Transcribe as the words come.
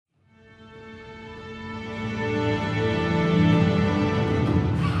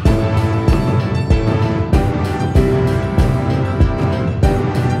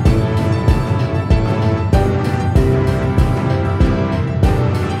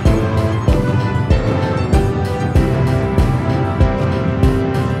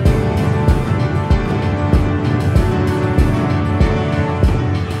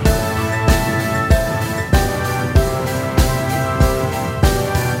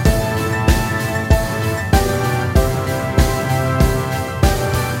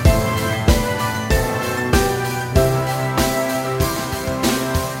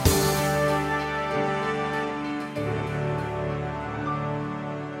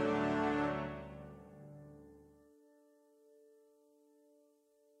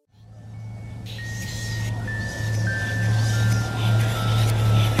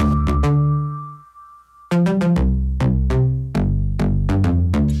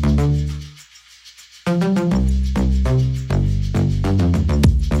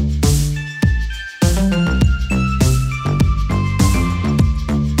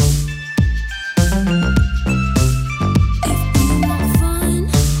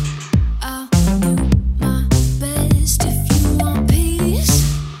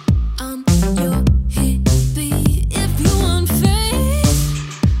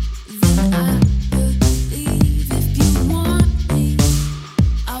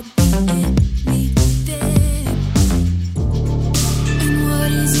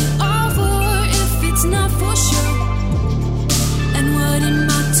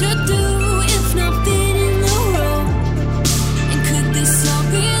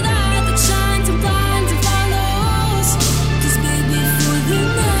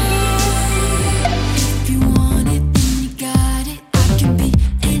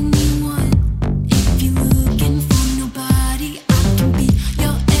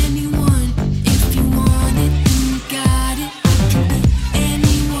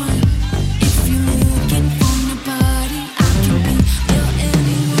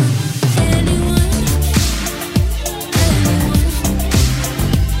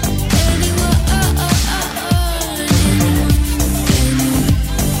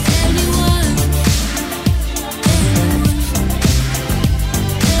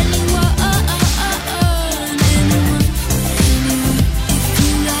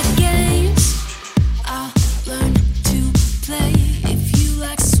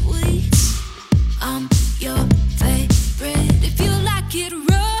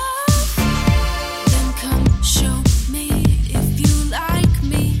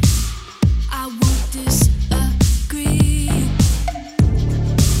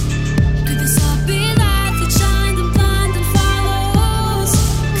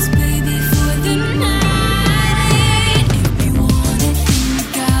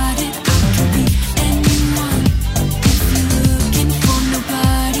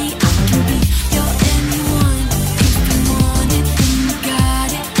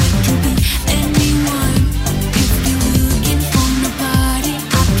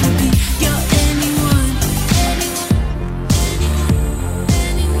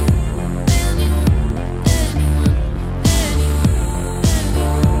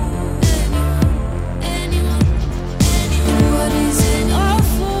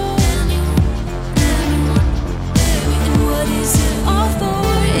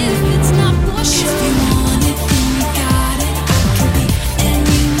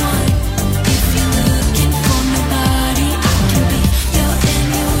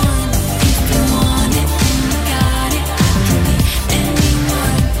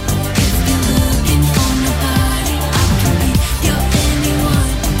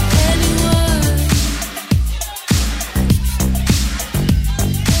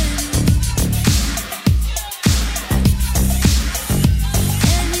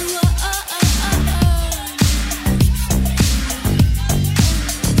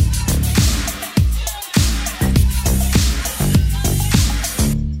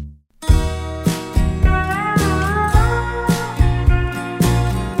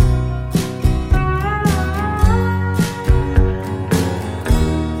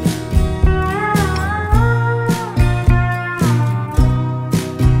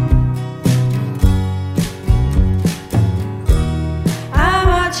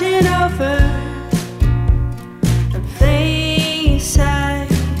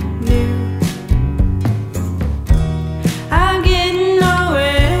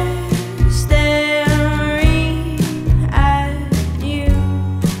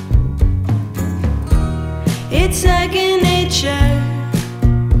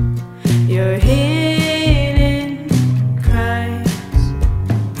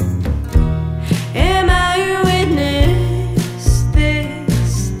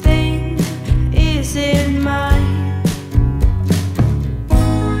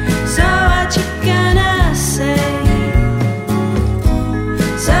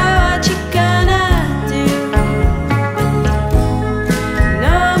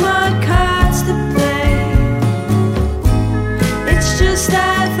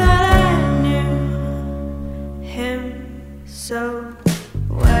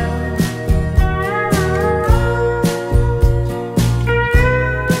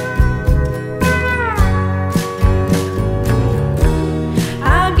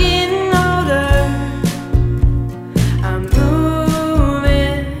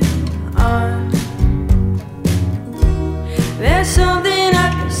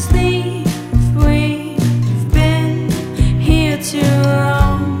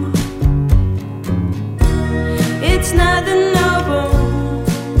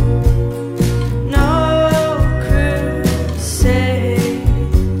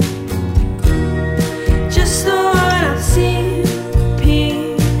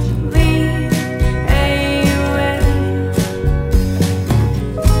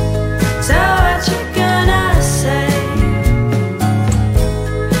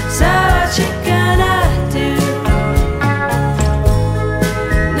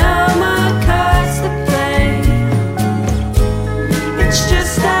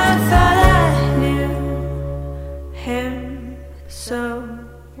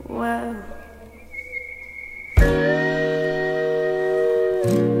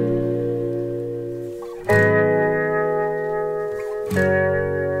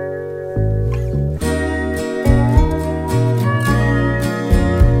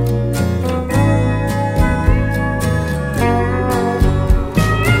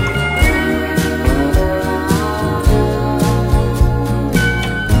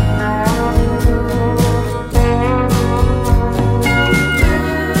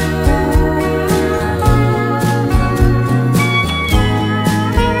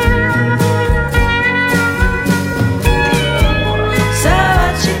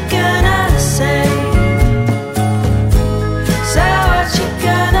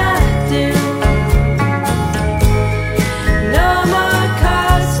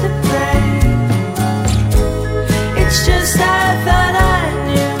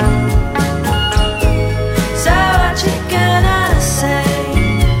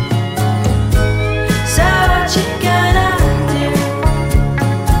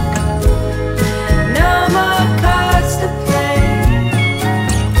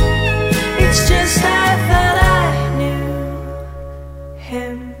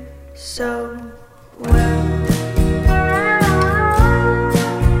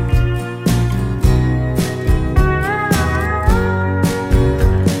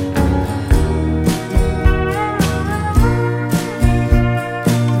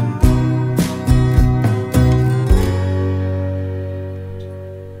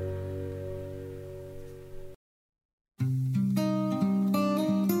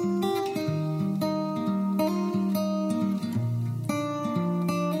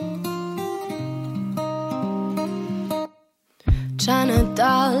China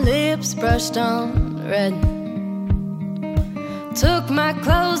doll lips brushed on red. Took my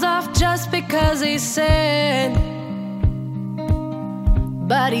clothes off just because he said.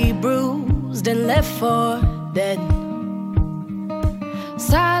 Body bruised and left for dead.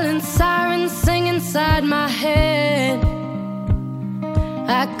 Silent sirens sing inside my head.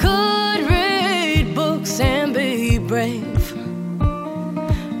 I could read books and be brave,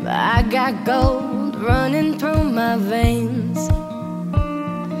 but I got gold running through my veins.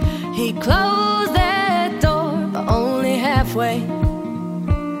 He closed that door, but only halfway.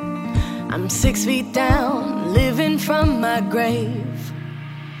 I'm 6 feet down, living from my grave.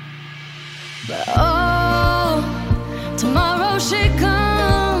 But oh, tomorrow she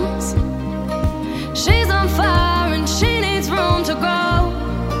comes. She's on fire and she needs room to grow.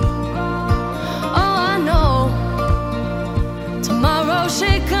 Oh, I know. Tomorrow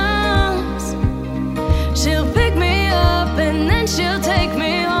she comes. She'll pick me up and then she'll take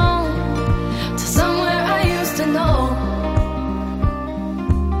me home to somewhere I used to know.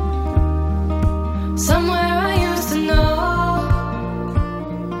 Somewhere I used to know.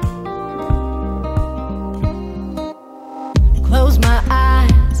 Close my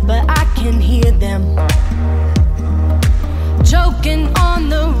eyes, but I can hear them joking on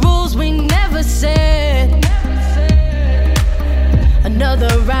the rules we never said.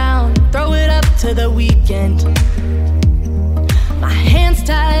 Another round, throw it up to the weekend. My hands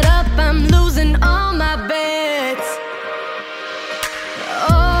tied up, I'm losing all my bets.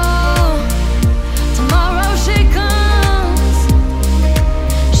 Oh, tomorrow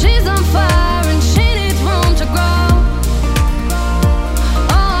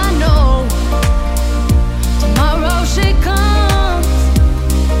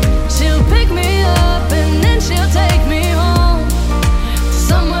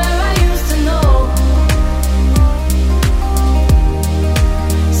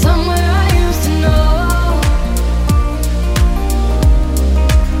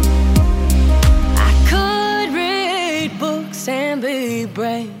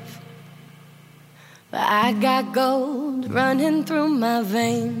brave, but I got gold running through my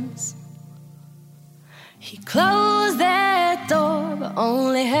veins. He closed that door, but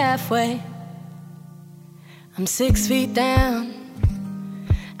only halfway. I'm 6 feet down,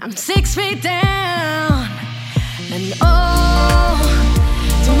 I'm 6 feet down. And oh,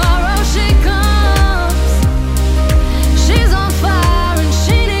 tomorrow she comes. She's on fire and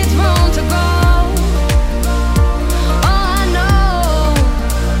she needs room to grow. Oh, I know,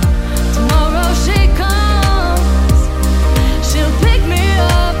 tomorrow she comes. She'll pick me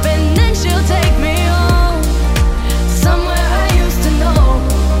up and then she'll take me home, somewhere I used to know.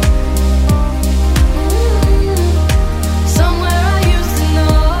 Somewhere I used to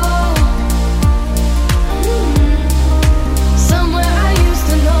know. Somewhere I used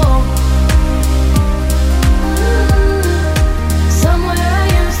to know. Somewhere I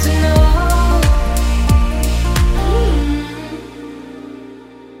used to know.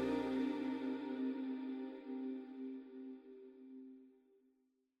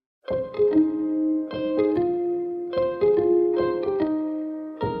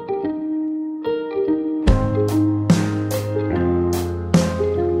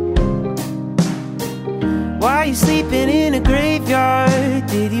 Why you sleeping in a graveyard?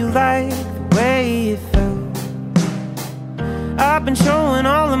 Did you like the way it felt? I've been showing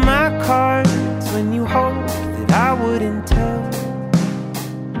all of my cards when you hoped that I wouldn't tell.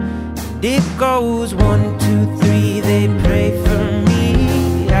 And it goes 1, 2, 3, they pray for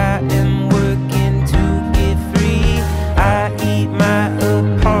me. I am working to get free. I eat my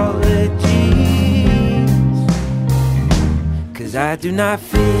apologies, 'cause I do not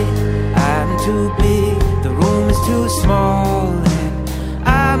fit, I'm too big, the room is too small, and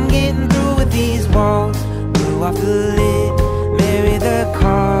I'm getting through with these walls. Blew off the lid, marry the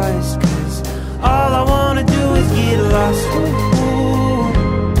cars, 'cause all I wanna do is get lost. Ooh,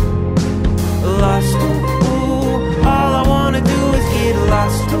 lost. Ooh, all I wanna do is get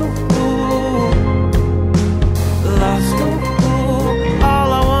lost. Ooh, lost. Ooh, all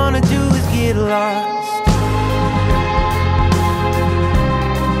I wanna do is get lost.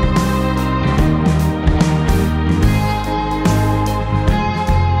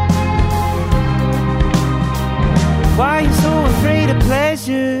 Why are you so afraid of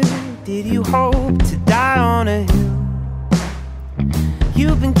pleasure? Did you hope to die on a hill?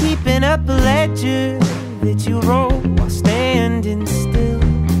 You've been keeping up a ledger that you wrote while standing still.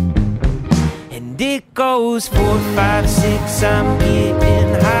 And it goes 4, 5, 6, I'm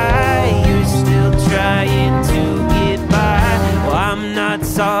getting high. You're still trying to get by. Well, I'm not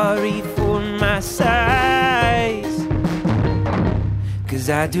sorry for my size, 'cause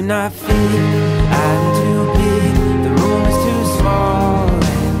I do not fit, I'm too big, the room is too small,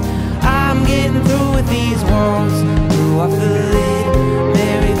 and I'm getting through with these walls. Blew off the lid,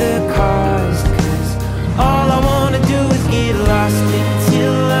 marry the cars, 'cause all I wanna do is get lost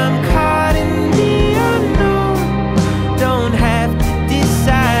until I'm caught in the unknown. Don't have to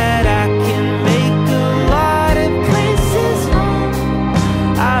decide, I can make a lot of places home.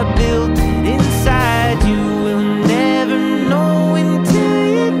 I built it inside, you will never know until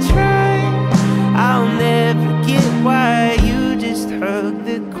you try. I'll never get why you just hug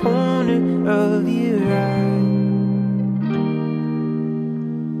the corner of your eye.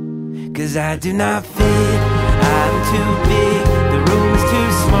 'Cause I do not fit, I'm too big, the room is too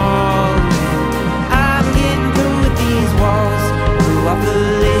small, I'm getting through with these walls. Blew off the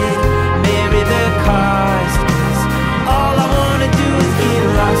lid, marry the cars, 'cause all I wanna do is get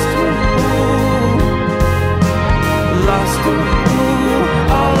lost. Ooh, lost. Ooh,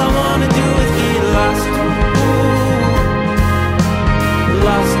 all I wanna do is get lost. Ooh,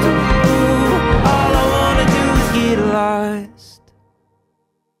 lost. Ooh, all I wanna do is get lost.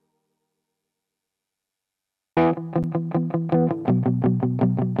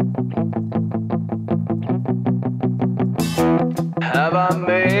 Have I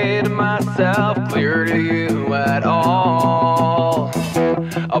made myself clear to you at all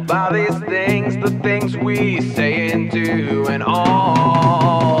about these things, the things we say and do and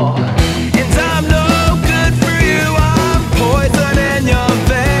all? And I'm no good for you, I'm poison in your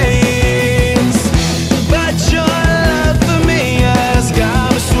veins, but your love for me has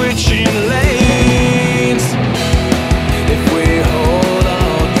got me switching lanes. If we hold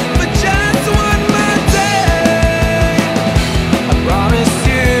on for just one more day, I promise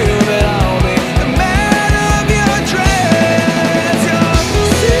you that I'll be the man of your dreams. You're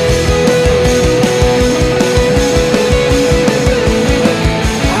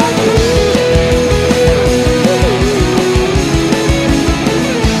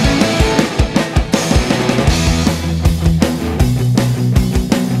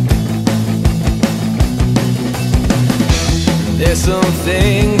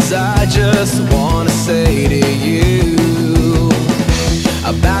just wanna say to you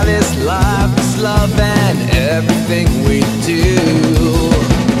about this life, this love, and everything we do.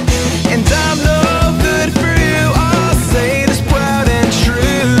 And I'm no good for you, I'll say this proud and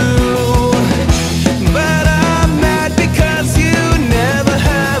true. But I'm mad because you never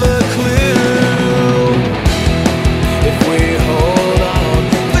have a clue. If we hold on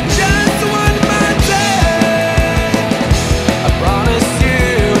for just one more day, I promise you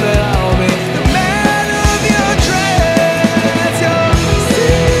that I'll be the man of your dreams. You'll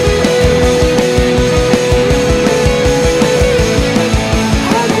see.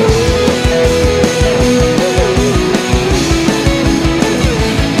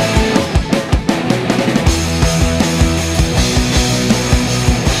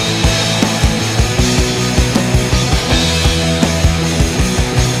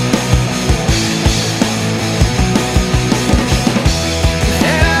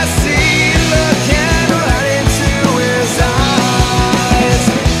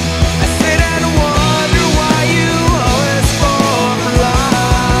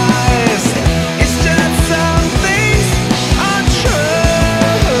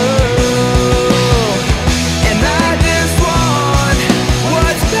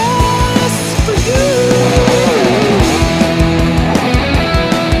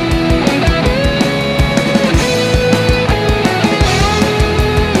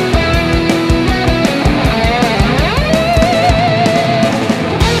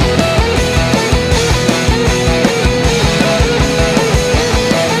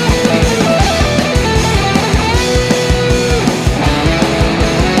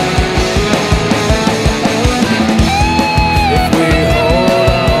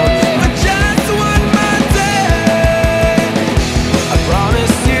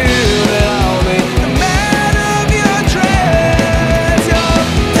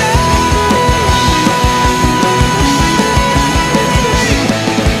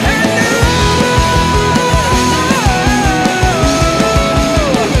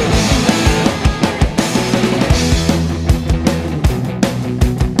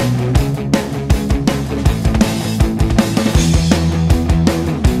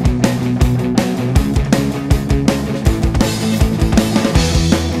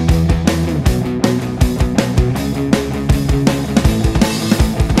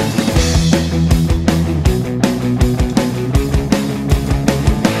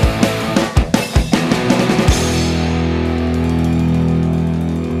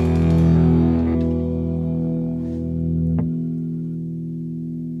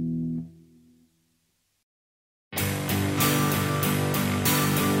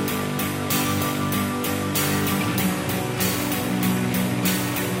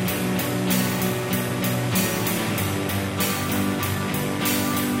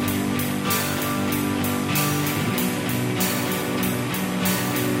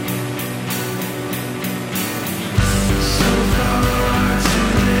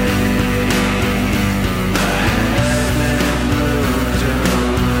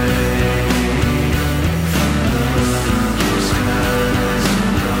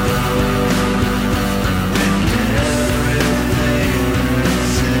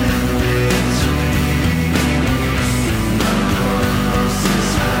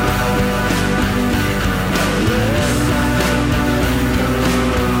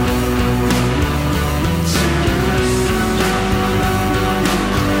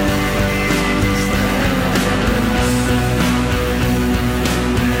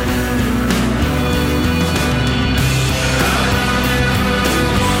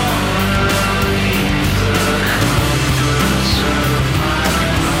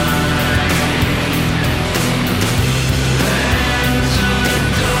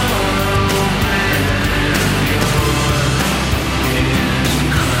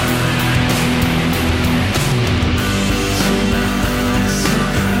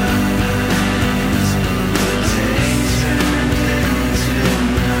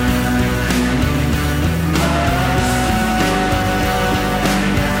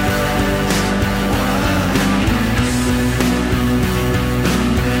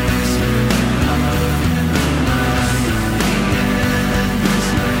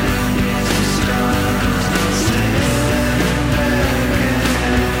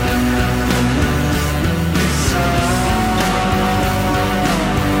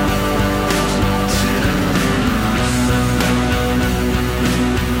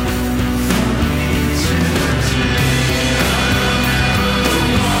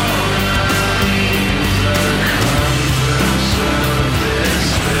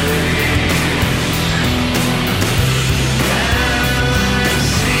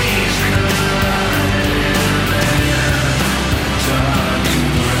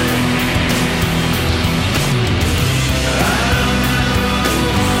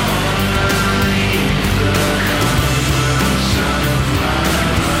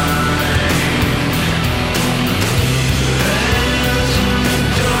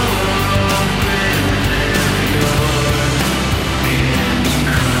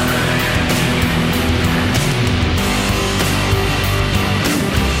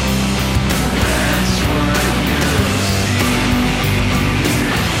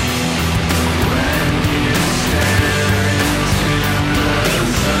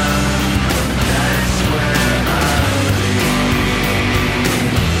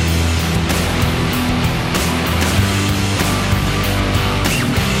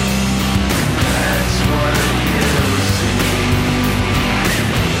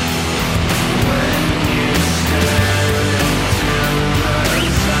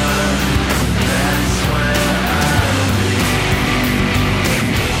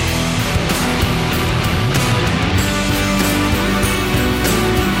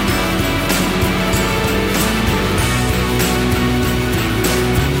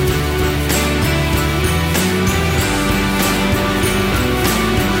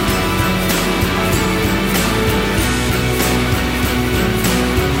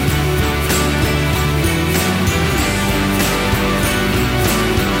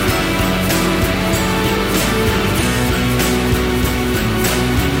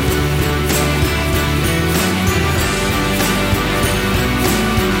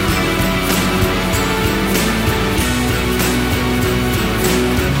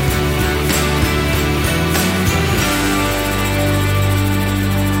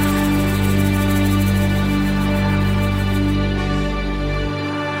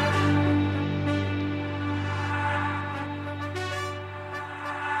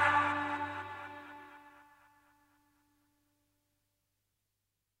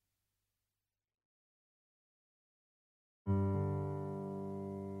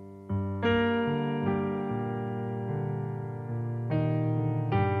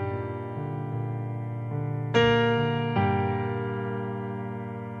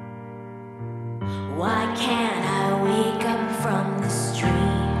 Why can't I wake up from this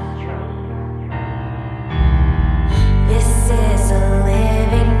dream? This is a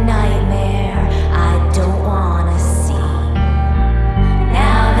living nightmare I don't wanna see.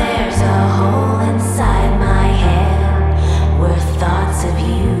 Now there's a hole inside my head where thoughts of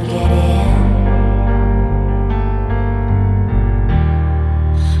you get in.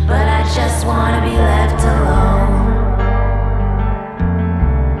 But I just wanna be left alone.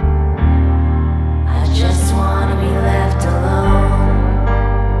 I just wanna be left alone.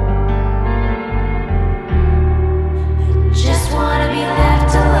 I just wanna be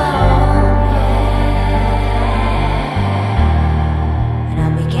left alone, yeah. And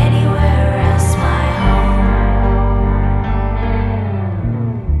I'll make anywhere else my home.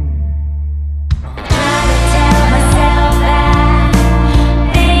 Trying to tell myself that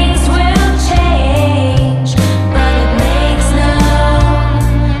things will change, but it makes no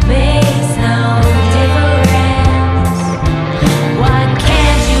difference. Why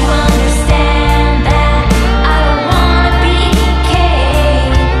can't you understand that I don't wanna be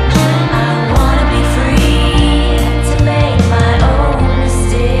caged? I wanna be free to make my own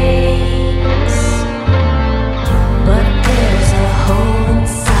mistakes. But there's a hole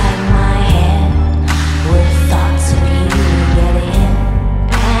inside my head where thoughts of you get in,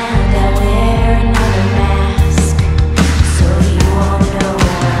 and I wear another mask so you won't know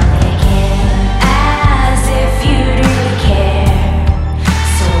I'm again. As if you really care,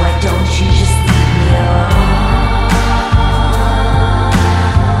 so why don't you just leave me alone?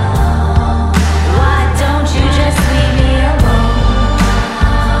 Why don't you just leave me alone?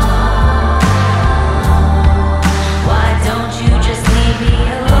 Why don't you just leave me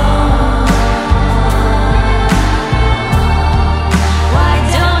alone? Why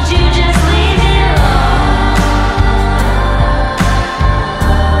don't you just leave me alone?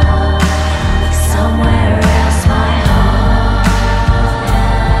 Make somewhere else my home.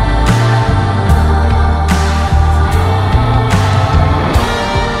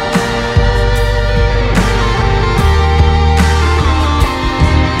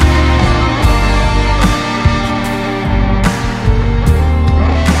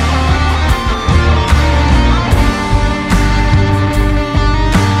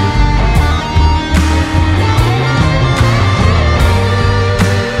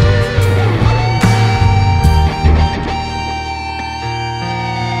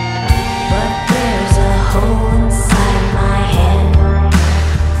 But there's a hole inside my head.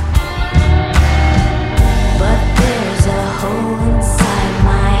 But there's a hole inside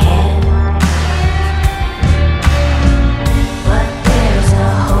my head. But there's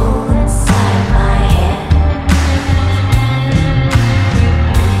a hole inside my head.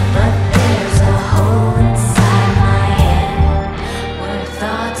 But there's a hole inside my head where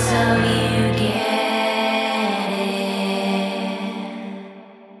thoughts of you get in.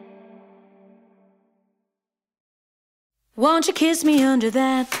 Won't you kiss me under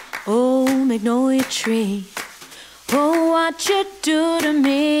that old magnolia tree? Oh, what you do to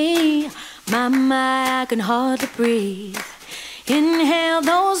me. My, I can hardly breathe. Inhale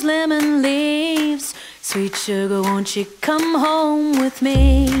those lemon leaves. Sweet sugar, won't you come home with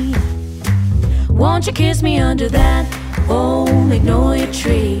me? Won't you kiss me under that old magnolia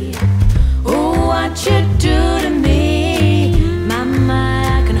tree? Oh, what you do to me. My,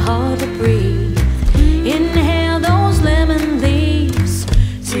 I can hardly breathe. Inhale those lemon leaves.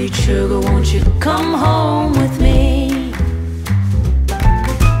 Sweet sugar, won't you come home with me?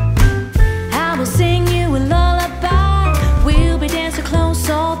 I will sing you a lullaby. We'll be dancing close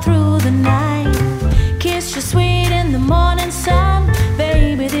all through the night. Kiss you sweet in the morning sun.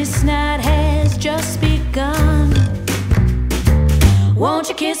 Baby, this night has just begun. Won't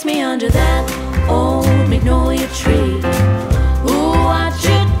you kiss me under that old magnolia tree? Ooh, what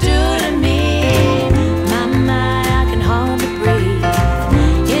you do to me. My, I can hardly breathe.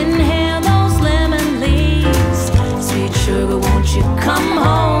 Inhale those lemon leaves. Sweet sugar, won't you come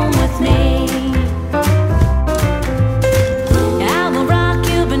home with me? I will rock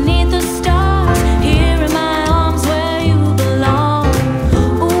you beneath the stars. Here in my arms where you belong.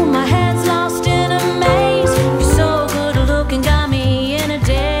 Ooh, my head's lost in a maze. You're so good looking, got me in a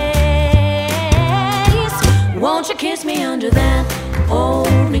daze. Won't you kiss me under that old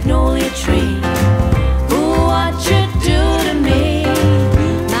magnolia tree? Ooh, what you do to me.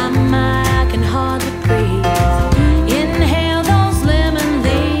 My, I can hardly breathe. Inhale those lemon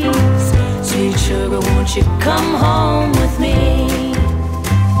leaves. Sweet sugar, won't you come home with me?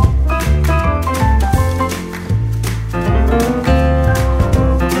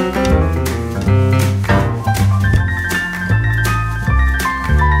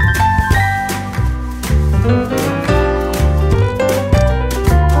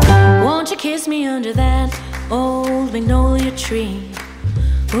 magnolia tree.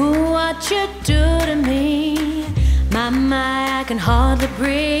 Ooh, what you do to me. My, I can hardly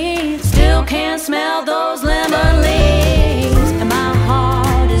breathe. Still can't smell those lemon leaves. And my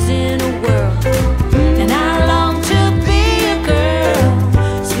heart is in a whirl, and I long to be a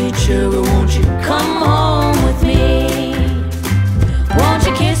girl. Sweet sugar, won't you come home with me? Won't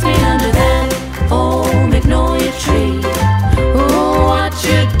you kiss me under that old magnolia tree? Ooh, what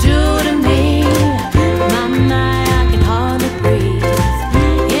you do to me. My, I can hardly breathe.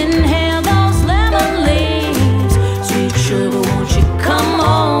 Inhale those lemon leaves. Sweet sugar, won't you come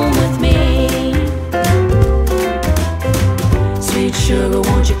home with me? Sweet sugar,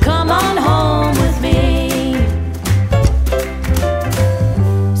 won't you come on home with me?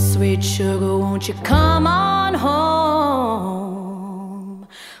 Sweet sugar, won't you come on home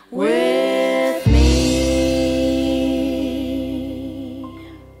with me?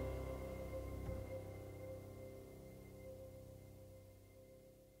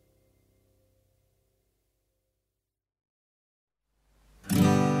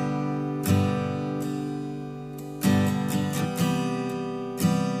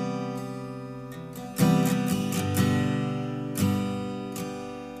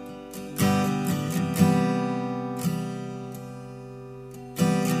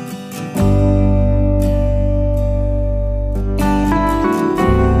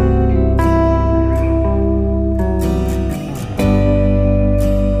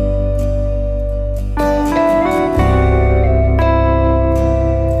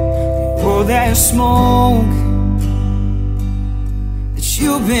 That smoke that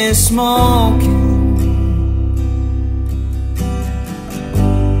you've been smoking,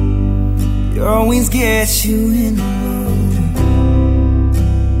 it always gets you in the mood.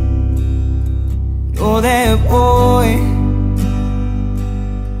 You're that boy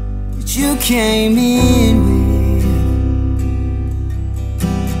that you came in with.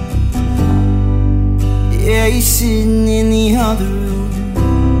 Yeah, you're sitting in the other room.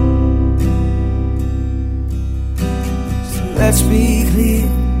 Let's be clear,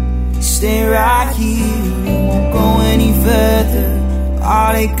 stay right here. We won't go any further.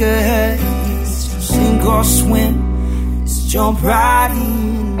 I'll take a head, sink or swim. Just jump right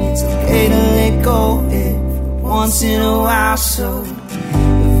in. It's okay to let go every once in a while. So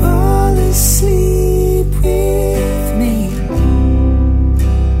fall asleep with me.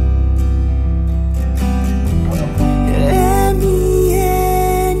 Let me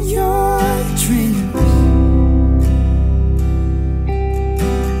in your dreams.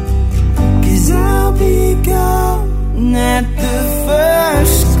 I'll be gone at the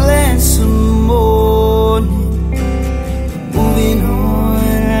first glance of morning, moving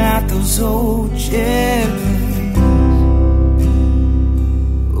on like those old jet planes.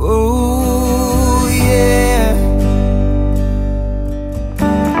 Oh yeah.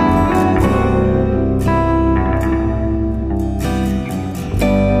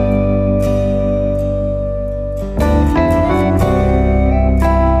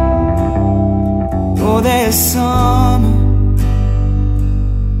 There's summer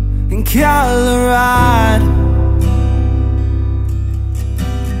in Colorado.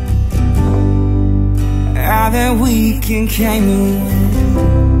 How that weekend came and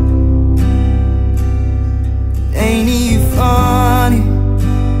went. Ain't it funny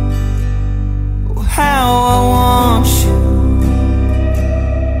how I want you?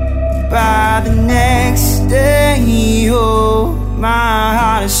 By the next day, oh, my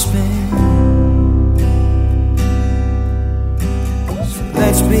heart is spent.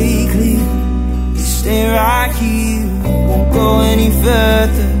 Let's be clear, stay right here. Won't go any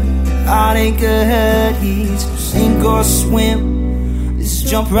further. I'll take a head ease, sink or swim. Just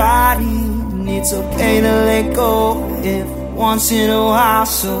jump right in. It's okay to let go if once in a while.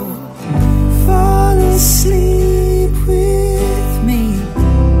 So fall asleep with me.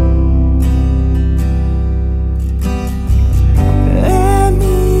 Let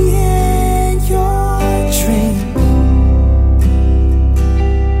me in your dreams.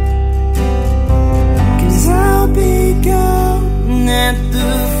 I'll be gone at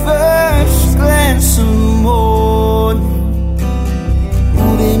the first glance of morning,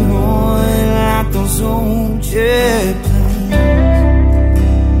 moving on like those old jet planes.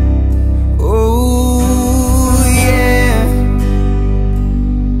 Oh yeah.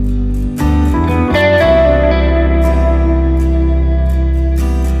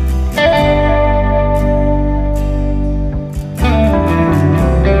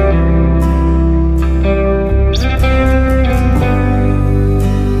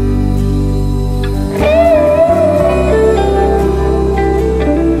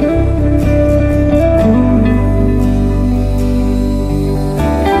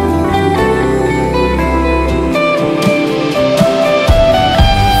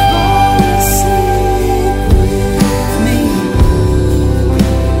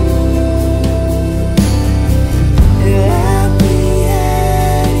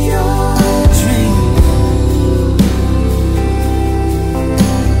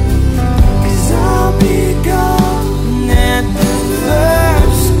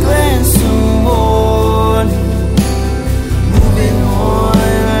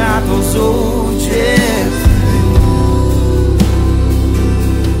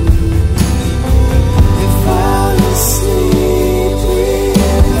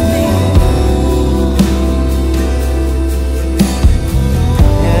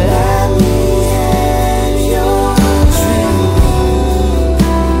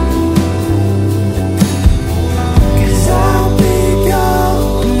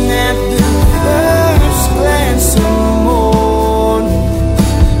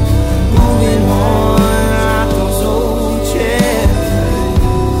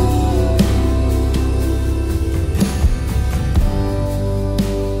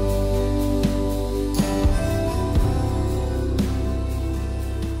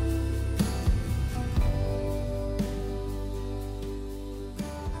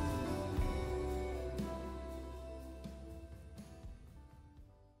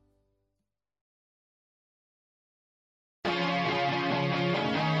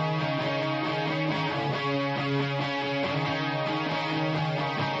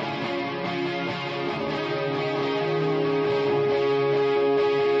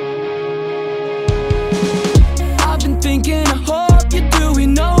 thinking, I hope you're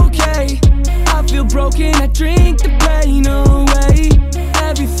doing okay. I feel broken, I drink the pain away.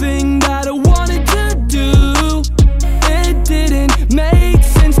 Everything that I wanted to do, it didn't make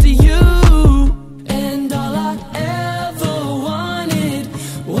sense to you. And all I ever wanted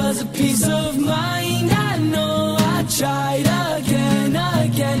was a peace of mind. I know I tried again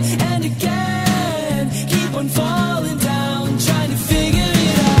and again. Keep on falling down, trying to figure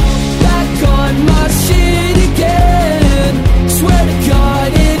it out. Back on my shit again. Swear to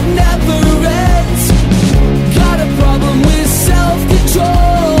God it never ends. Got a problem with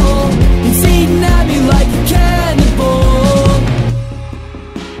self-control. It's eating at me like a cannibal.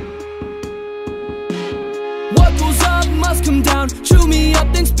 What goes up must come down. Chew me up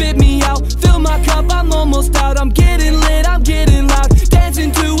then spit me out. Fill my cup, I'm almost out. I'm getting lit, I'm getting loud.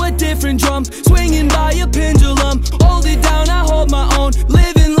 Dancing to a different drum, swinging by a pendulum. Hold it down, I hold my own.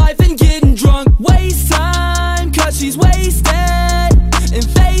 Living life and getting drunk. Waste time, cause she's wasted. And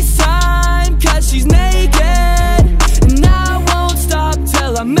FaceTime, cause she's naked. And I won't stop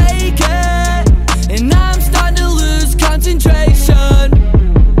till I make it. And I'm starting to lose concentration.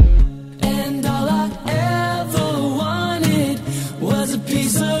 And all I ever wanted was a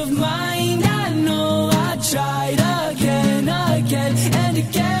peace of mind. I know I tried again and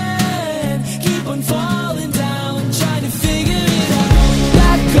again. Keep on falling down, trying to figure it out.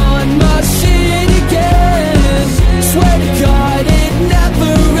 Back on my shit again. Swear to God it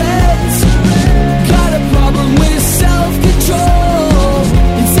never ends. Got a problem with self-control.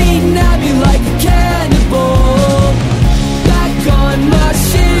 It's eating at me like a cannibal. Back on my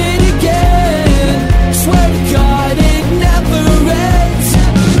shit again. Swear to God it never ends.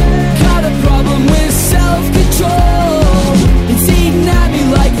 Got a problem with self-control. It's eating at me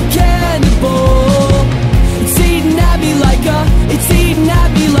like a cannibal. It's eating at me like a, it's eating at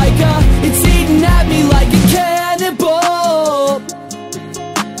me like a, it's eating at me like a cannibal.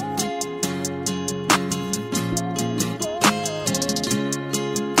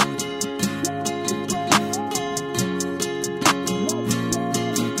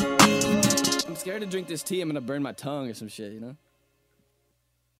 I'm scared to drink this tea. I'm gonna burn my tongue or some shit, you know?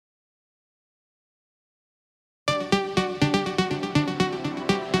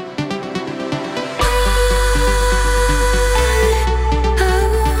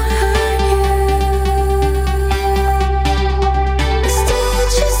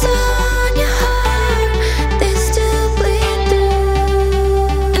 Stitches on your heart, they still bleed through.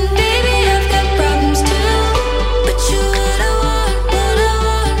 And baby, I've got problems too. But you're what I want, what I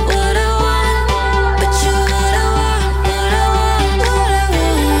want, what I want. But you're what I want, what I want.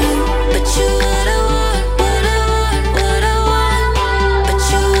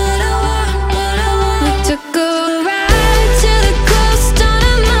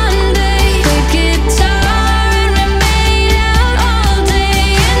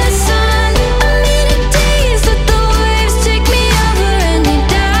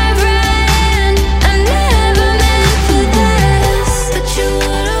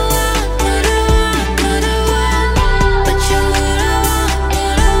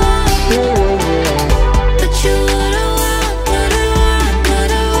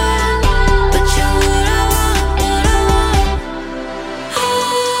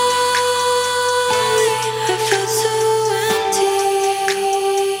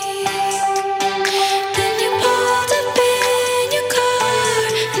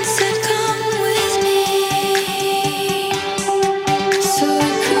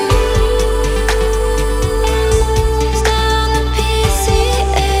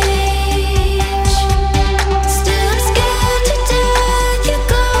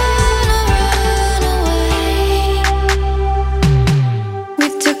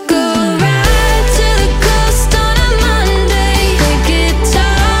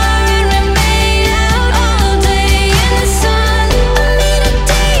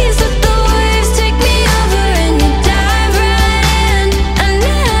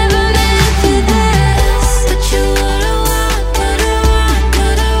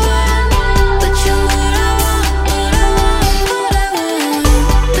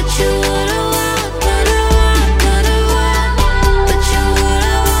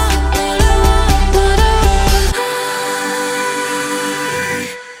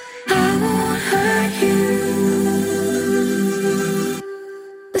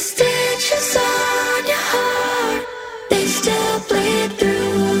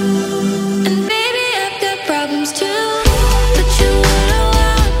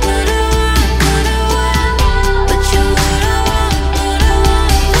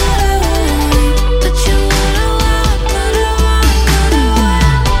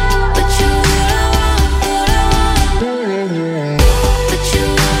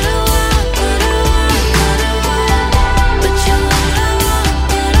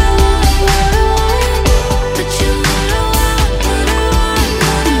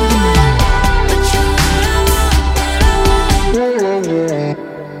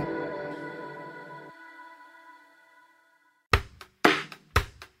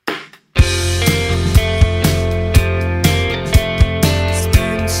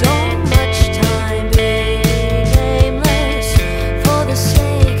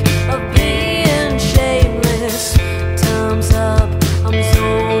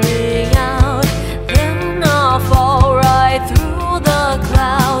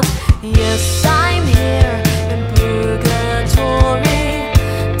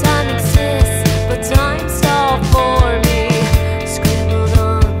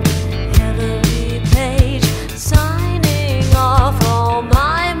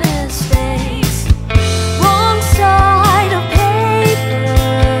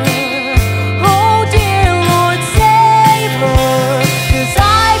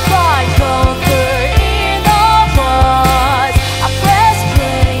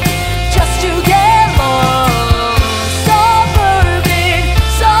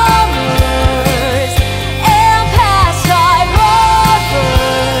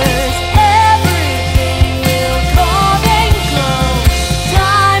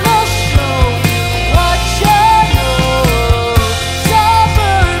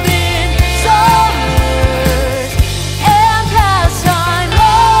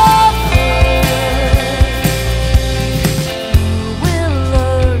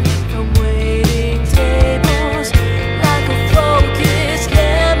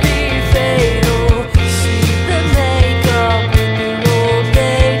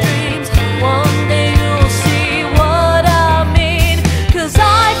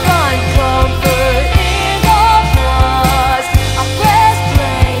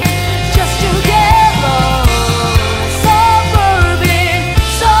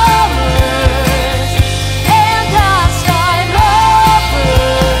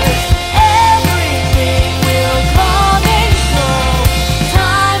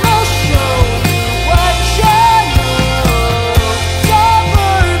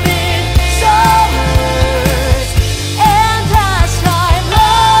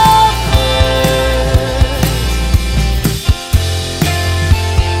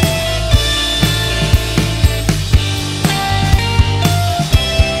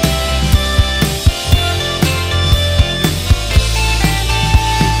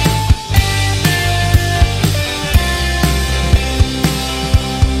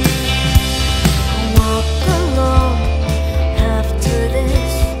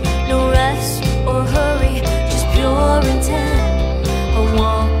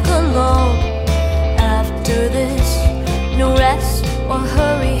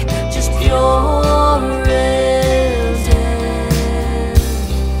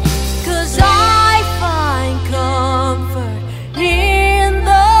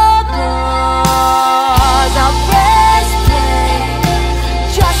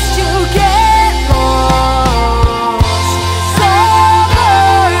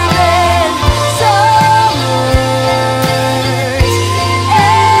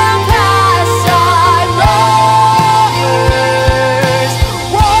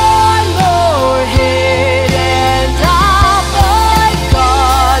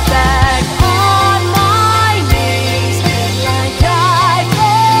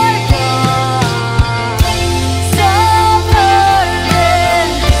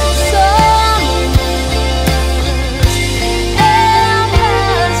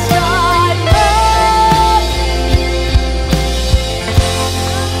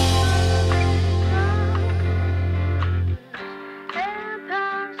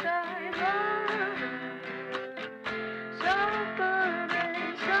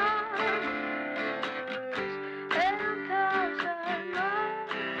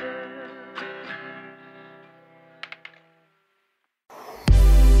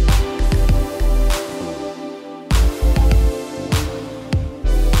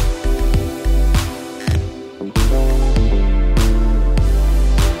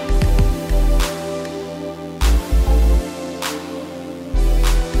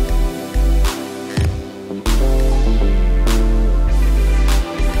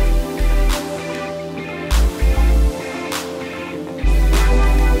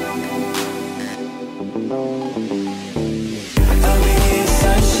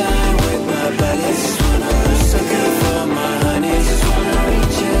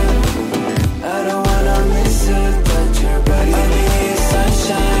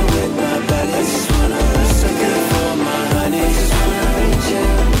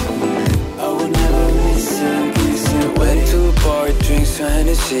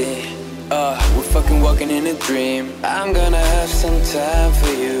 reality. We're fucking walking in a dream. I'm gonna have some time for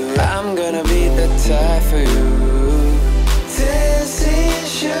you. I'm gonna be the type for you. Dancing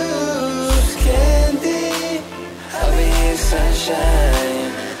shoes, candy. I'll be your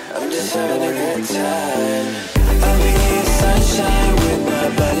sunshine. I'm just having a good time. I'll be your sunshine with my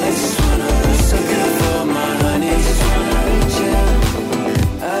body. Just wanna look so good for my honey. Just wanna reach out.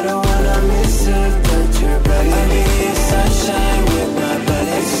 I don't wanna miss her, touch your body. I'll be your sunshine with my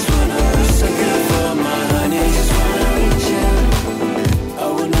body. Just wanna look so good for my honey. Just wanna reach out. I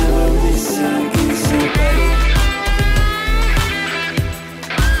will never miss her, kiss her body.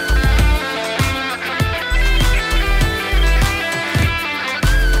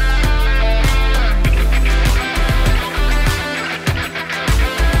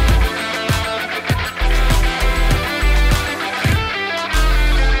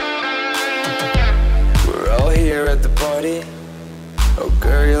 At the party, oh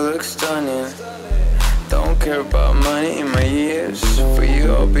girl, you look stunning. Don't care about money in my years. For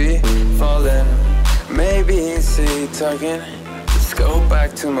you, I'll be falling. Maybe say you're talking. Let's go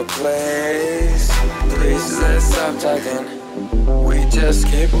back to my place. Please, let's stop talking. We just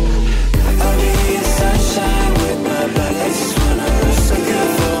keep. I'll be your sunshine with my body. I just wanna look so good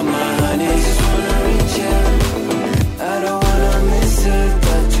for my honey. I just wanna reach out. I don't wanna miss her,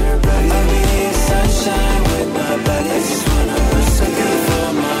 touch your body. I'll be your sunshine with my body. I just wanna look so good for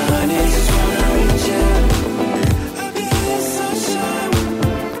my honey. I just wanna reach out. I'll be your sunshine.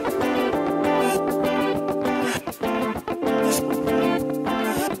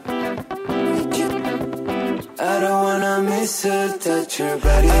 I don't wanna miss her, touch your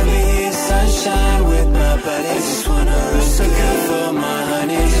body. I'll be your sunshine with my body. I just wanna look so good for my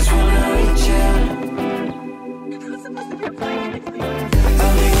honey. I just wanna reach out.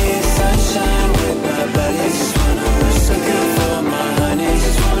 I'll be your sunshine with my body. I just wanna look so good for my honey. I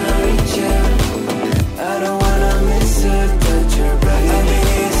just wanna reach out. I don't wanna miss her, touch your body. I'll be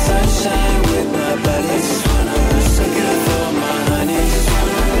your sunshine with my body. I just wanna look so good for my honey. I just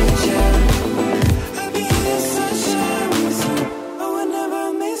wanna reach out. I'll be your sunshine with you. I will never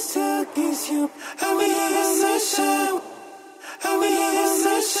miss her, kiss you. I'll be your sunshine. I'll be your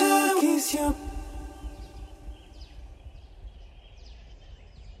sunshine, kiss you.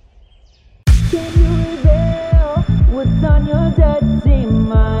 Can you reveal what's on your dirty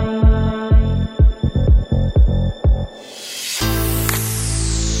mind?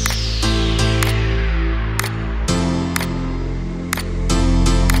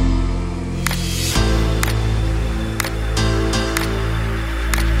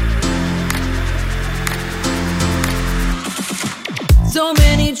 So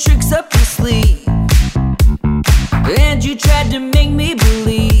many tricks up your sleeve, and you tried to make me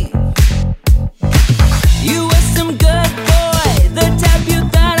believe you were some good boy, the type you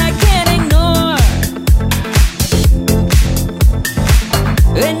thought I can't ignore.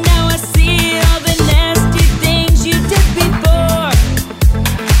 And now I see all the nasty things you did before,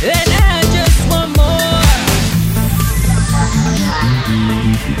 and I just want more.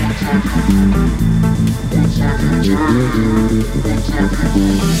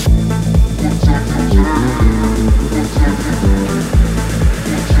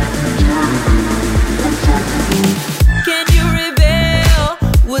 Can you reveal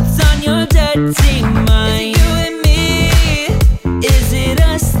what's on your dirty mind? Is it you and me? Is it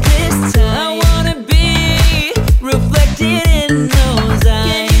us this time? I wanna be reflected in those eyes.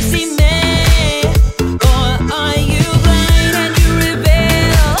 Can you see me? Or are you blind? Can you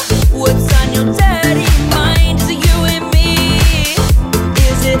reveal what's on your dirty mind? Is it you and me?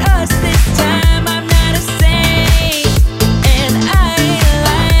 Is it us this time? I'm not a saint, and I ain't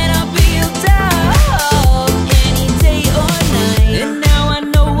lying. I'll be your dog any day or night. And now I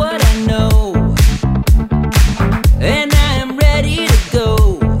know what I know, and I am ready to go.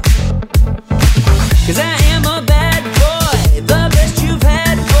 'Cause I am a bad boy, the best you've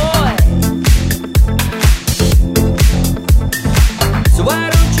had, boy. So why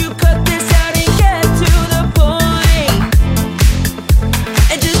don't you cut this out and get to the point,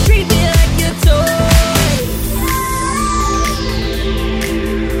 and just treat me like your toy?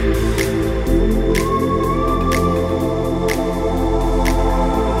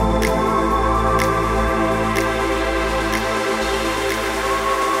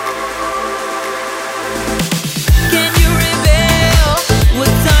 Can you reveal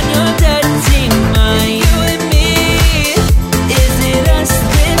what's on your dirty mind? Is it you and me? Is it us?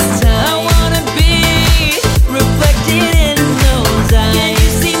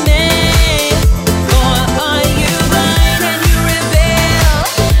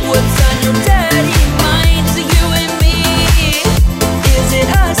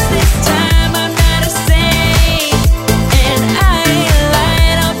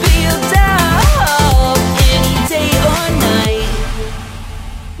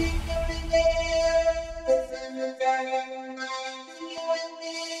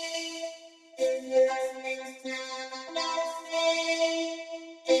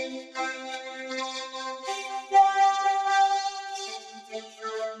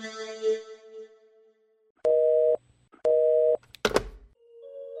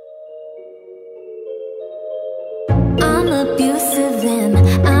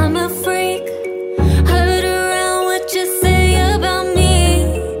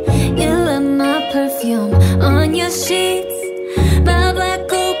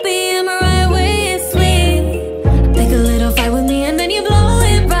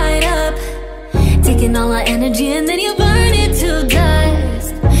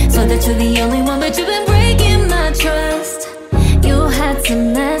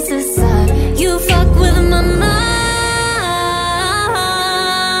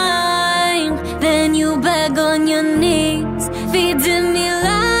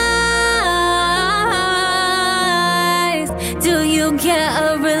 get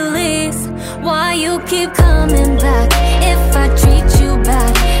a release? Why you keep coming back? If I treat you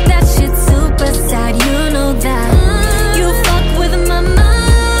bad, that shit's super sad, you know that. You fuck with my mind.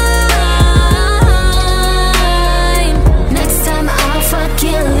 Next time I'll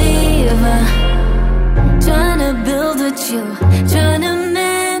fucking leave. Tryna build with you, tryna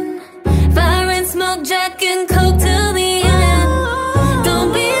mend. Fire and smoke, Jack and Coke till the end.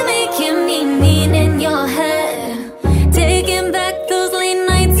 Don't be making me mean in your head. Taking back those late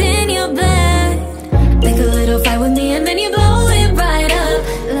nights in your bed. Make a little fight with me and then you blow it right up.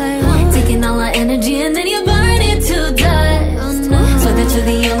 Taking all our energy and then you burn it to dust. Swear that you're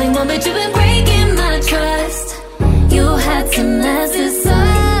the only one, but you've been breaking my trust. You had to mess this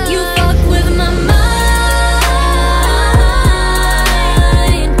up. You fuck with my mind.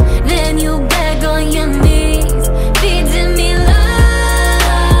 Then you beg on your knees, feeding me lies.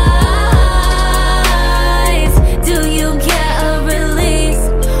 Do you get a release?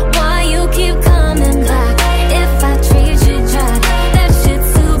 Why you keep coming back? If I treat you dry, that shit's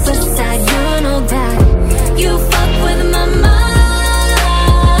super sad, you know that. You fuck with my mind.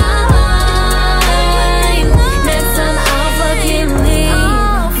 Next time I'll fucking leave.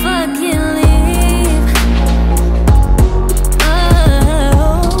 I'll fucking leave. Oh,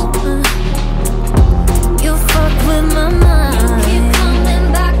 you fuck with my mind. You keep coming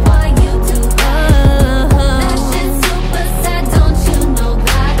back, why you do that? That shit's super sad, don't you know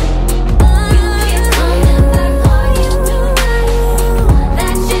that? You keep coming back, why you do that?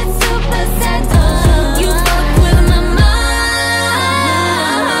 That shit's super sad, don't you? You fuck with my mind.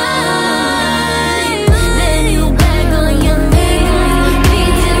 Then you beg on your knees,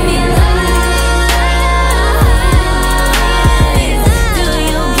 feeding me lies. Do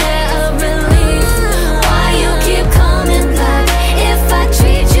you get a release? Why you keep coming back? If I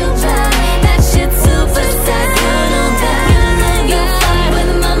treat you bad, that shit's super sad, you know that. You fuck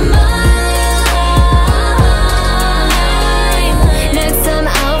with my mind. Next time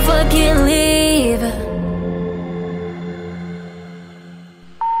I'll fucking leave.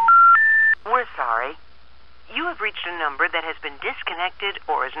 We're sorry. You have reached a number that has been disconnected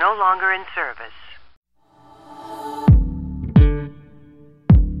or is no longer in service.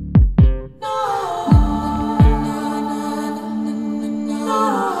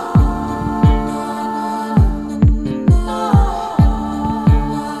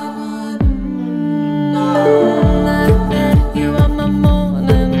 You on my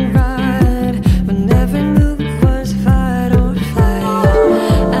morning ride when every move was fight or flight.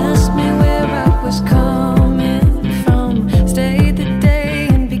 Asked me where I was coming from. Stayed the day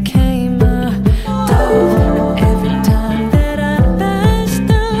and became a dove. And every time that I pass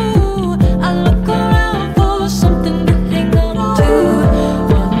through, I look around for something to hang on to.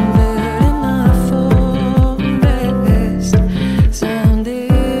 One bird in the forest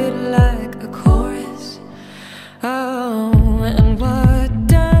sounded like a chorus. Oh, and what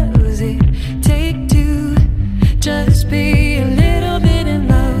does it take to just be a little bit in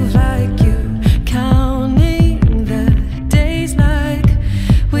love like you? Counting the days like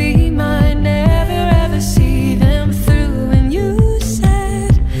we might never ever see them through. And you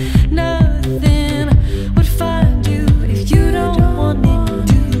said nothing would find you if you don't want it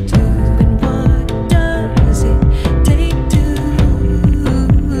to do. And what does it take to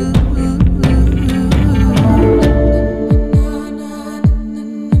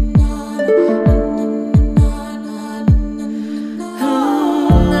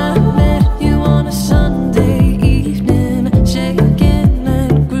I met you on a Sunday evening, shaking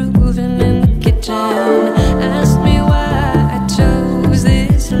and grooving in the kitchen. Asked me why I chose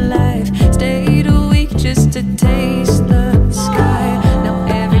this life. Stayed a week just to taste the sky. Now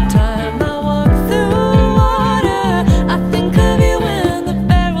every time I walk through water, I think of you when the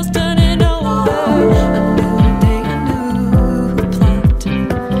barrel's turning over. A new day, a new plot.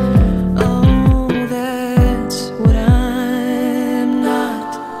 Oh, that's what I'm not.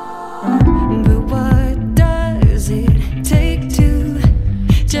 But what does it take to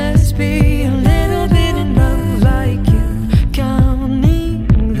just be a little bit in love like you? Counting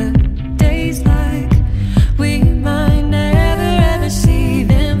the days like we might never ever see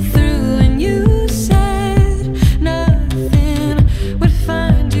them through. And you said nothing would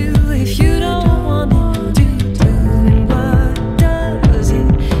find you if you don't want it to do. And what does it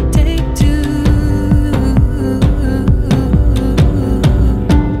take to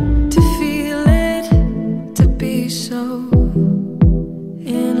feel it, to be so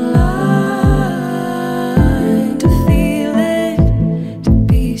in love?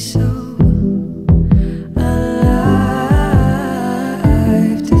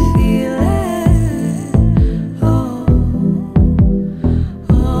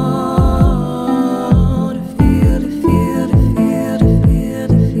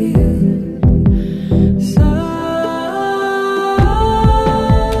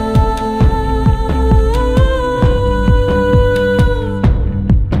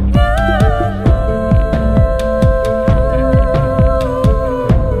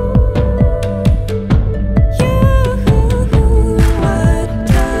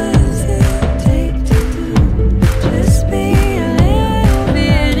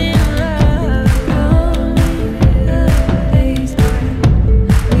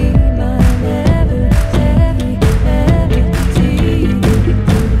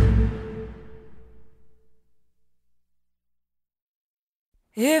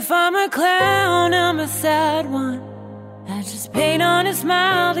 If I'm a clown, I'm a sad one. I just paint on a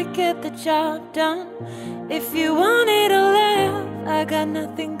smile to get the job done. If you wanted to laugh, I got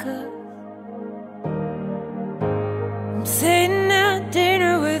nothing 'cause I'm sitting at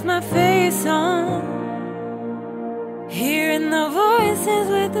dinner with my face on, hearing the voices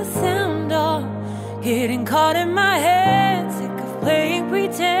with the sound off, getting caught in my head, sick of playing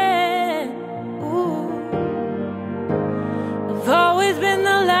pretend. Ooh. I've always been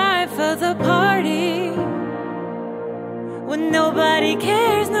the life of the party. When nobody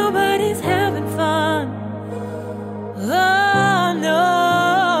cares, nobody's having fun. Oh no.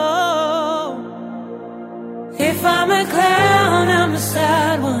 If I'm a clown, I'm a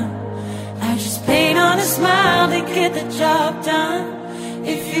sad one. I just paint on a smile to get the job done.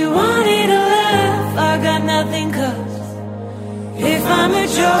 If you wanted to laugh, I got nothing 'cause if I'm a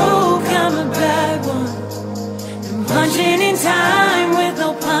joke, I'm a bad one. I'm punching in time with no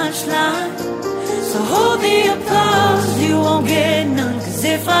punchline. So hold the applause, you won't get none. 'Cause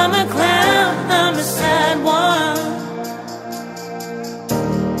if I'm a clown, I'm a sad one.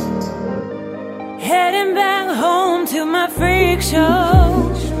 Heading back home to my freak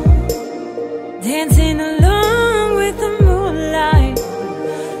show, dancing along with the moonlight,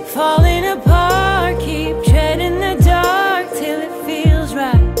 falling apart, keep treading the dark till it feels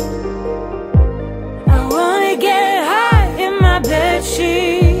right. I wanna get high in my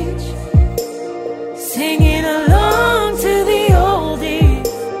bedsheets, singing along to the oldies,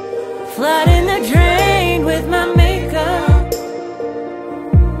 flooding the drain with my makeup.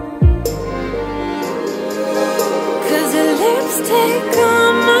 'Cause the lipstick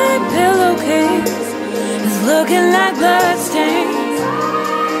on my pillowcase is looking like bloodstains.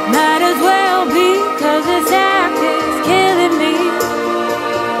 Might as well be, 'cause this act is killing me.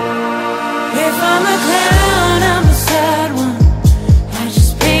 If I'm a clown, I'm a sad one. I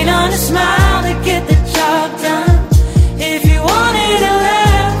just paint on a smile to get the job done. If you wanted to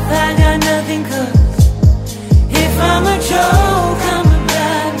laugh, I got nothing 'cause if I'm a joke, I'm a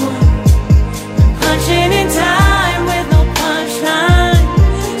bad one. I'm punching in time with no punchline.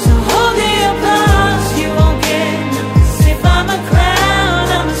 So hold the applause, you won't get none. 'Cause if I'm a clown,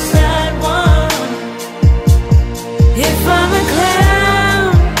 I'm a sad one. If I'm a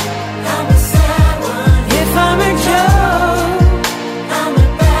clown, I'm a sad one. If I'm a joke, I'm a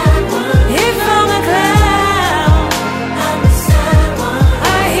bad one. If I'm a clown, I'm a sad one.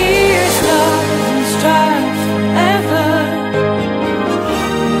 I hear stars and stripes forever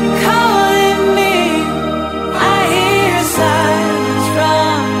calling me. I hear silence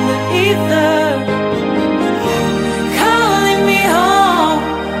from the ether calling me home.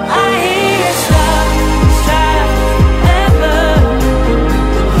 I hear stars and stripes forever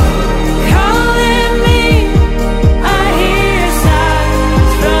calling me. I hear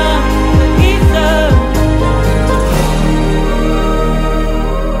silence from the ether.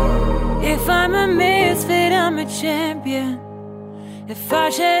 If I'm a misfit, I'm a champion. If I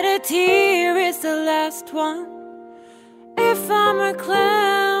shed a tear, it's the last one. If I'm a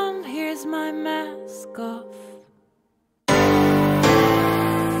clown, here's my mask off.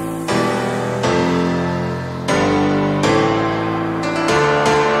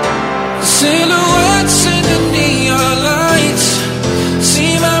 Silhouettes in the neon lights,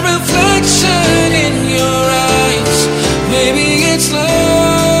 see my reflection in your eyes. Maybe it's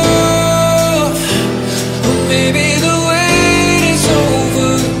love, or maybe the wait is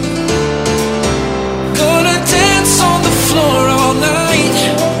over. Gonna dance on the floor all night,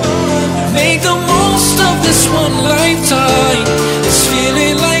 make the most of the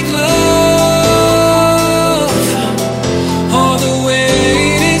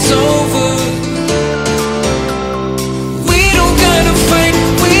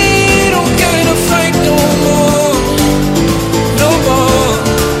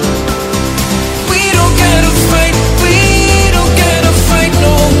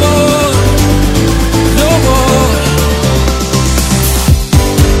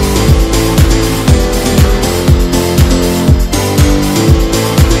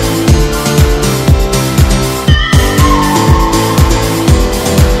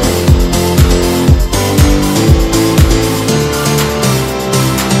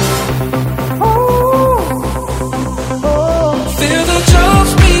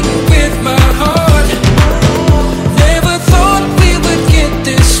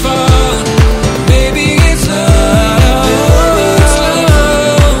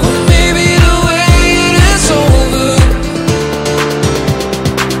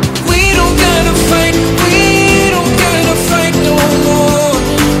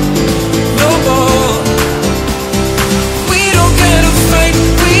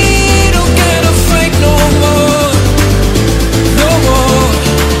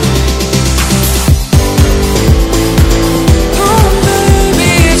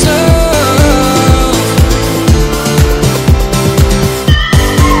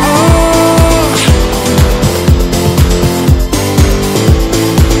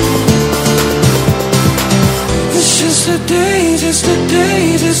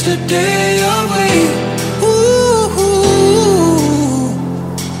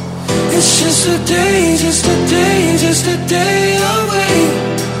Just a day, just a day, just a day away,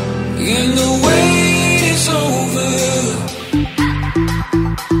 and the wait is over.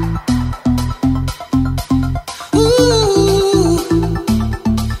 Ooh,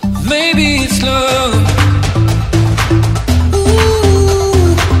 maybe it's love.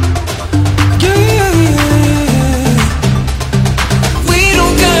 Ooh, yeah. We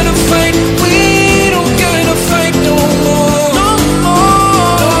don't gotta fight, we don't gotta fight no more. No more.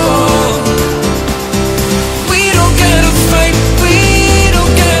 We don't gotta fight, we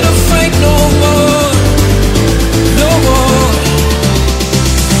don't gotta fight no more. No more.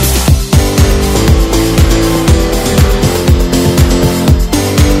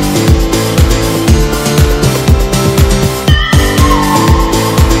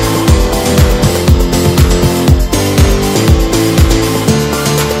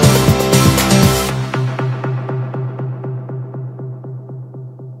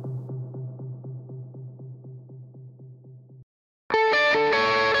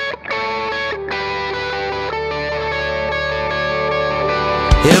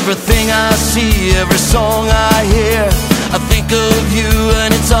 Everything I see, every song I hear, I think of you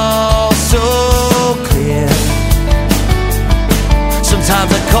and it's all so clear.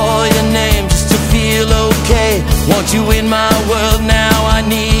 Sometimes I call your name just to feel okay. Want you in my world now, I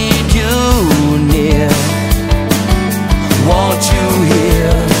need you near. Want you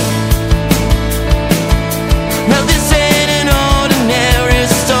here. Now this ain't an ordinary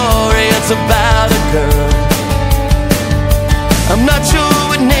story, it's about a girl. I'm not sure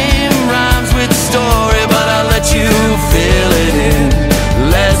what name rhymes with story, but I'll let you fill it in.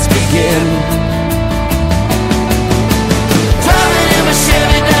 Let's begin. Driving in my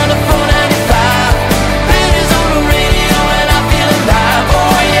Chevy down to 495. Baby's on the radio and I feel alive.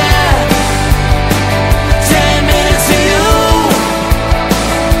 Oh yeah. 10 minutes to you.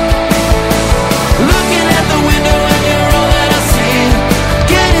 Looking at the window and you're all that I see.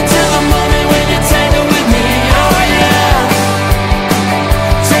 Get into the moment when you're tangled with me. Oh yeah.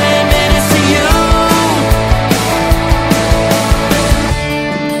 10 minutes to you.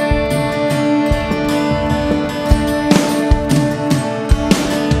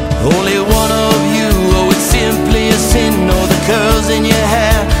 Only one of you, oh it's simply a sin. Oh the curls in your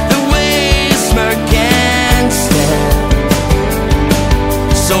hair, the way you smirk and stare.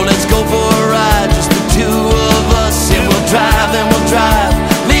 So let's go for a ride, just the two of us. And we'll drive and we'll drive,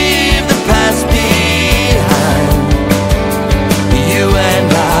 leave the past behind. You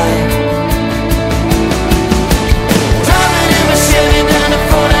and I. Driving in my Chevy down to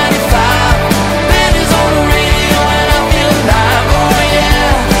 495. Baby's on the radio and I feel alive. Oh yeah.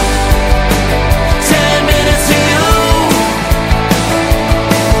 10 minutes to you.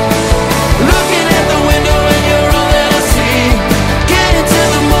 Looking at the window and you're all that I see. Get into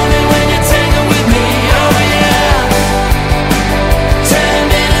the moment when you're tangled with me. Oh yeah.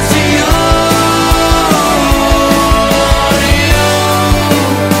 10 minutes to you.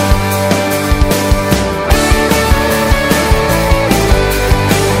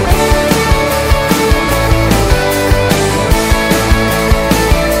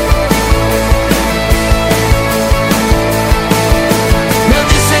 Now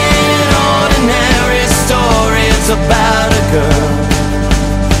this ain't an ordinary story, it's about a girl.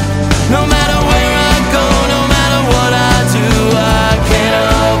 No matter where I go, no matter what I do, I can't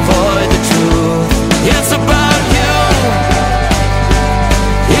avoid the truth. It's about you.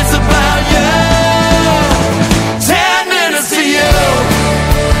 It's about you. 10 minutes to you.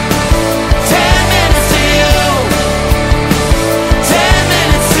 10 minutes to you. 10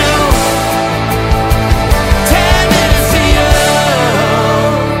 minutes to 10 minutes to you.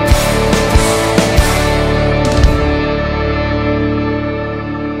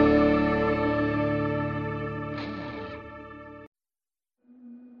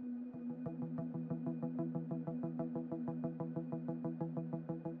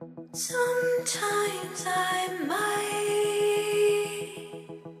 Sometimes I might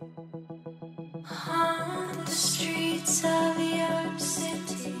haunt the streets of your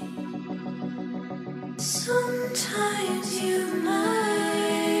city. Sometimes you might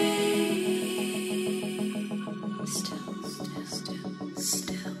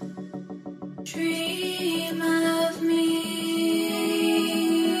still dream of me.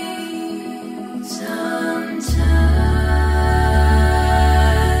 Sometimes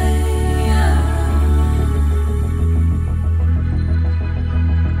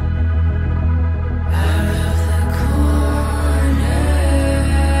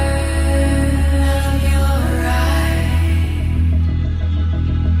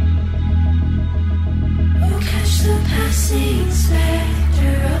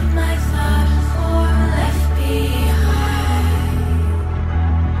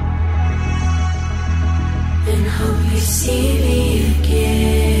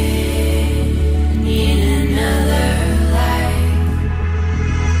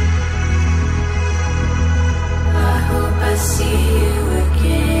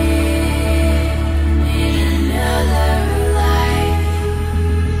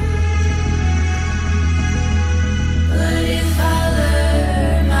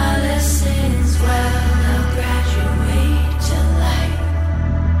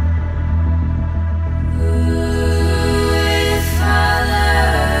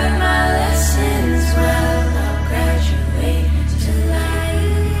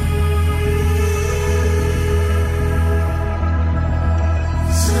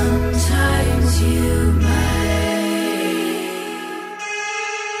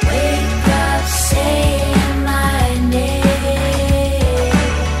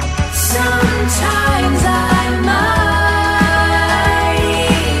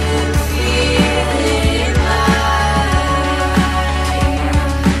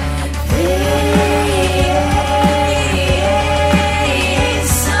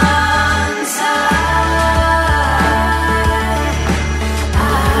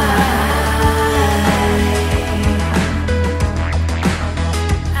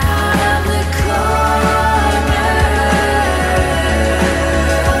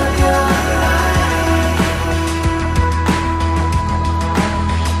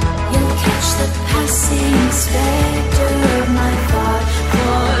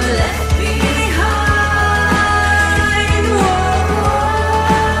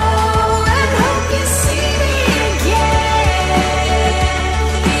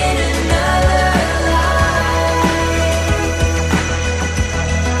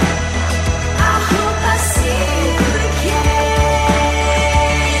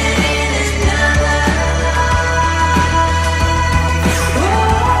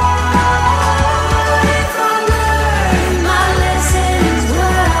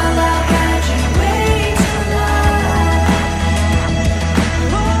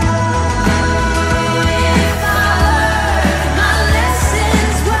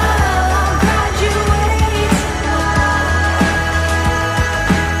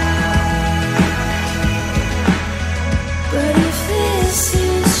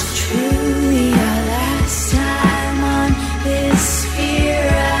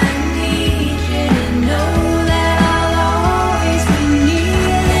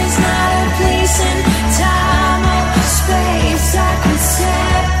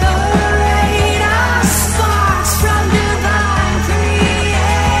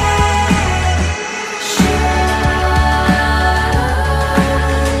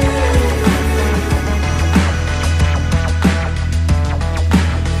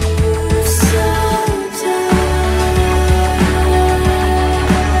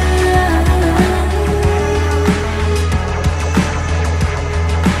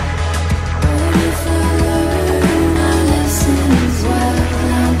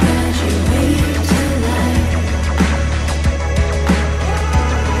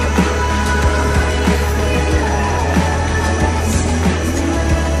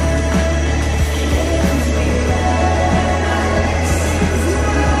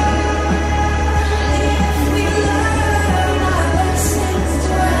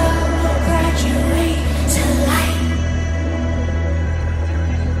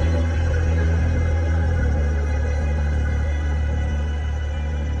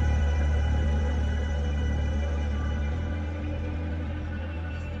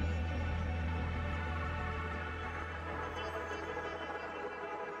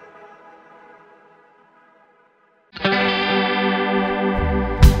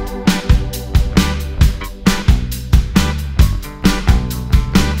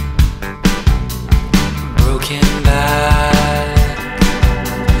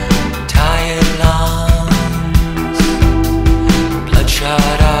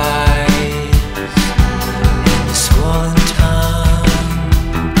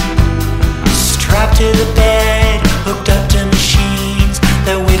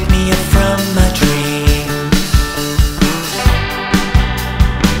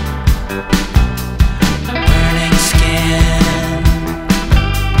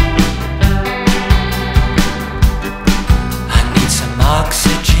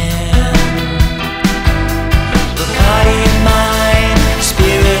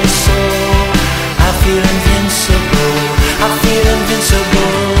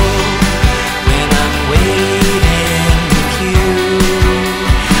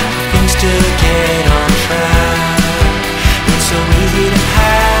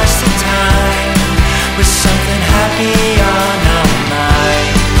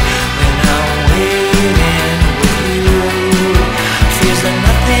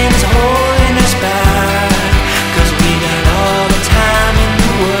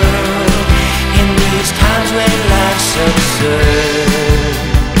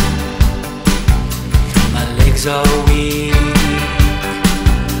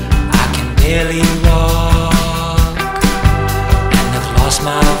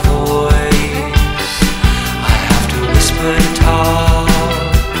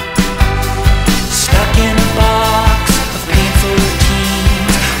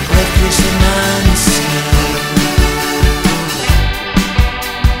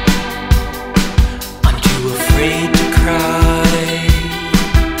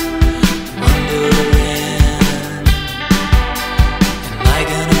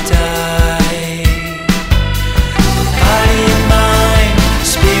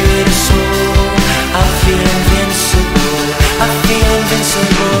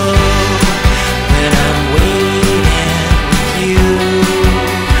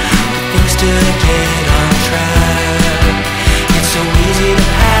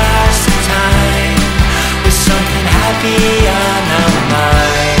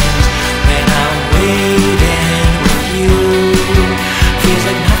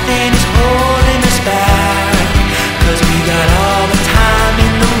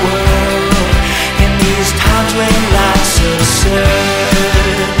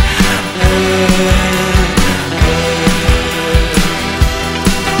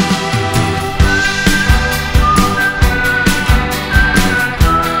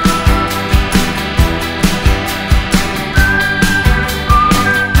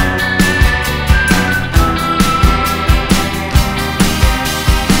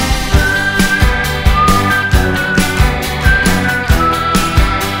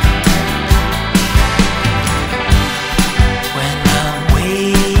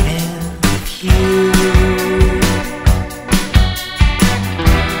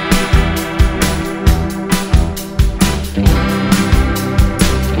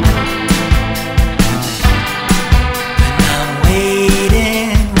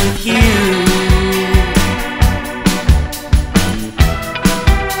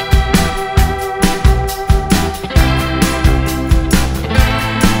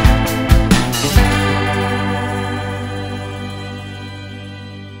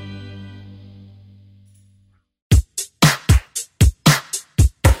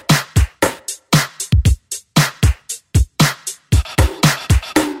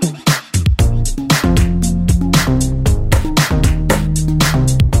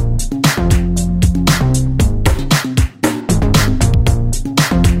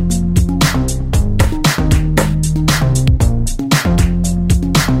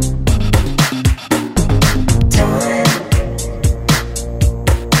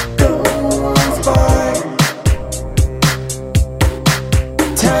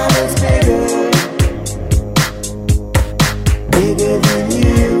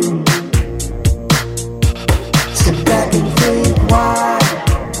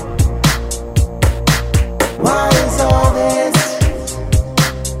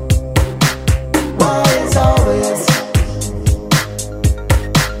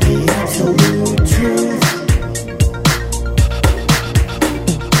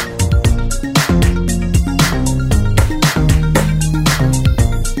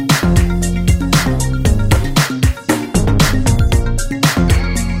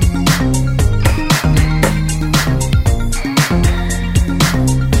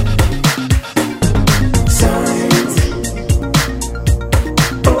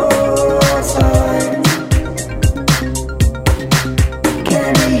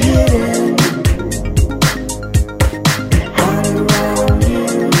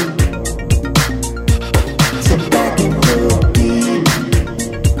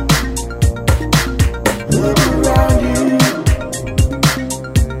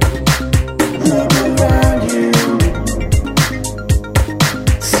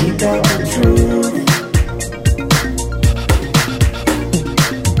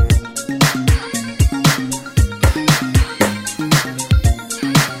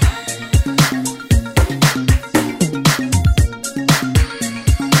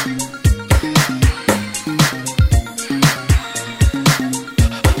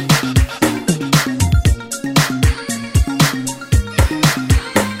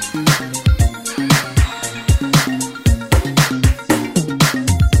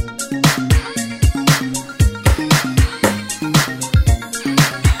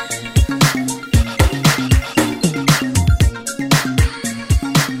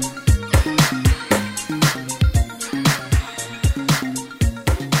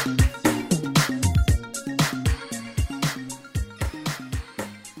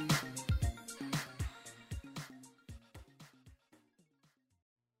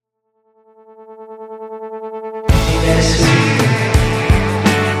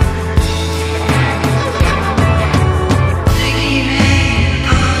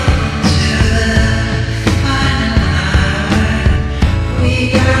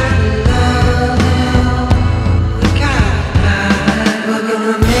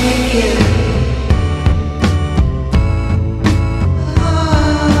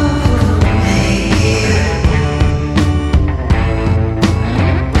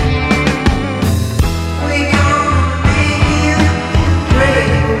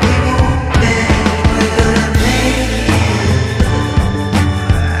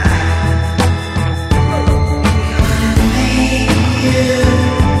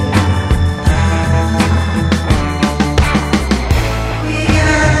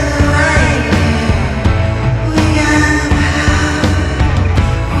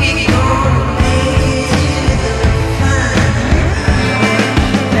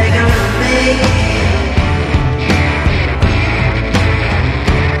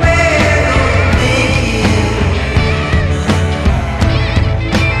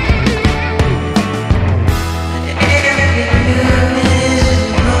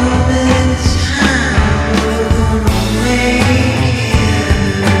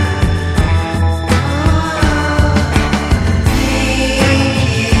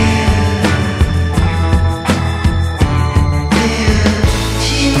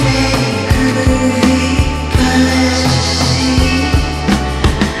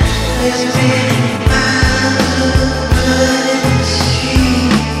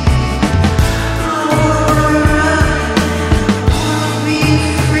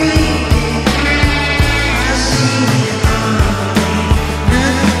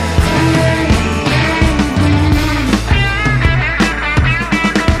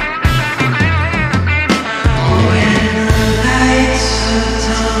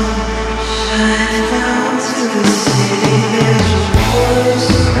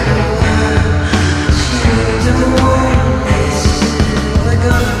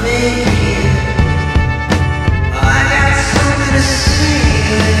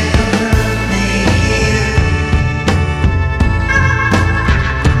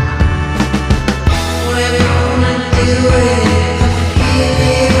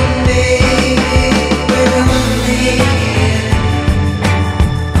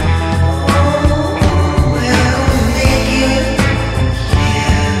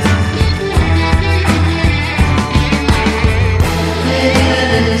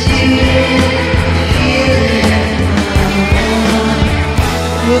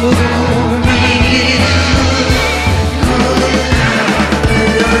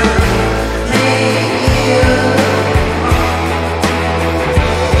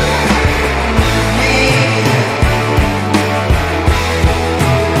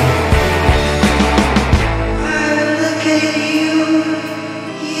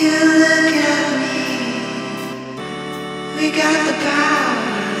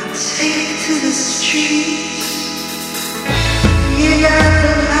Take to the streets. You got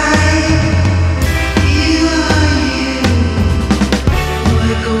the light.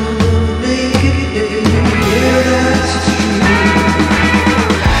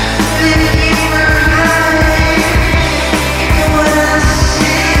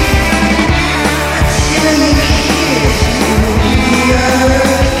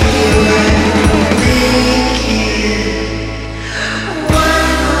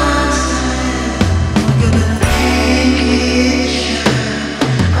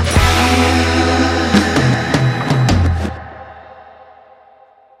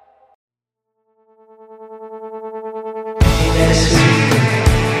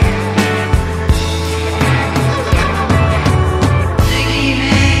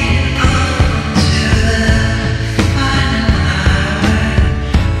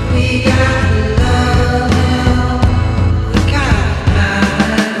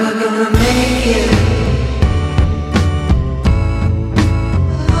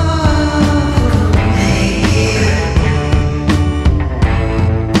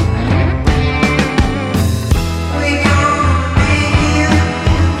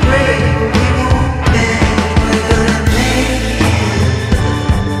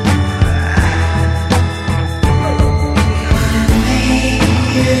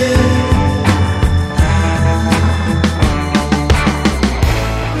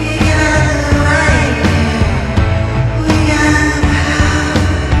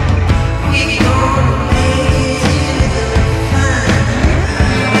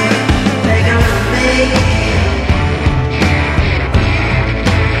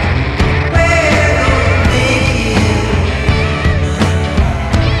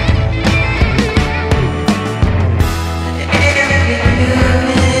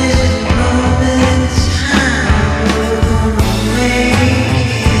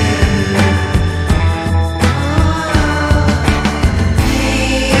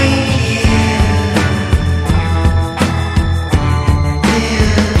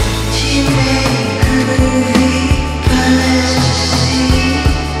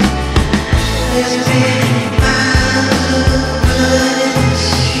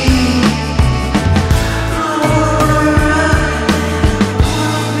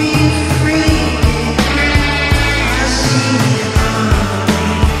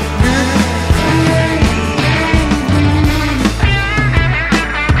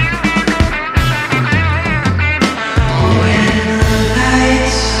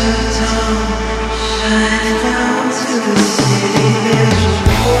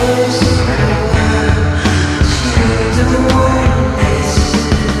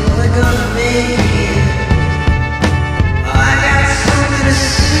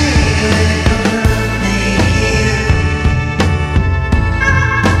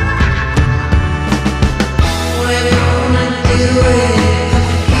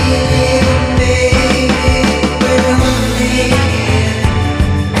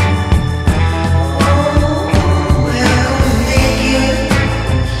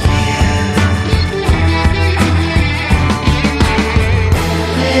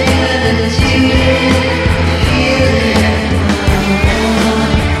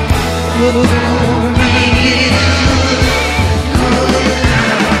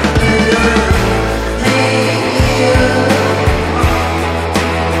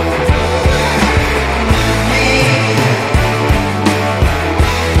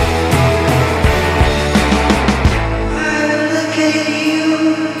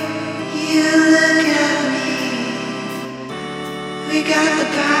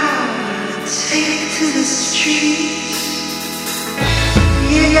 power, take it to the streets.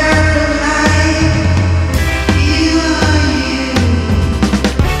 You got the light, you are you.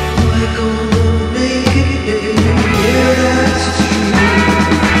 We're gonna make it, baby, yeah, that's true.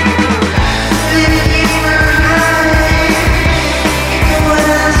 Live in my life, you know what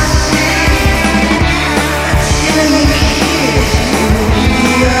I say. Until you kiss me,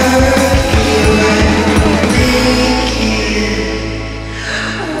 you're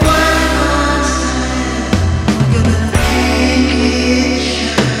one more time, we're gonna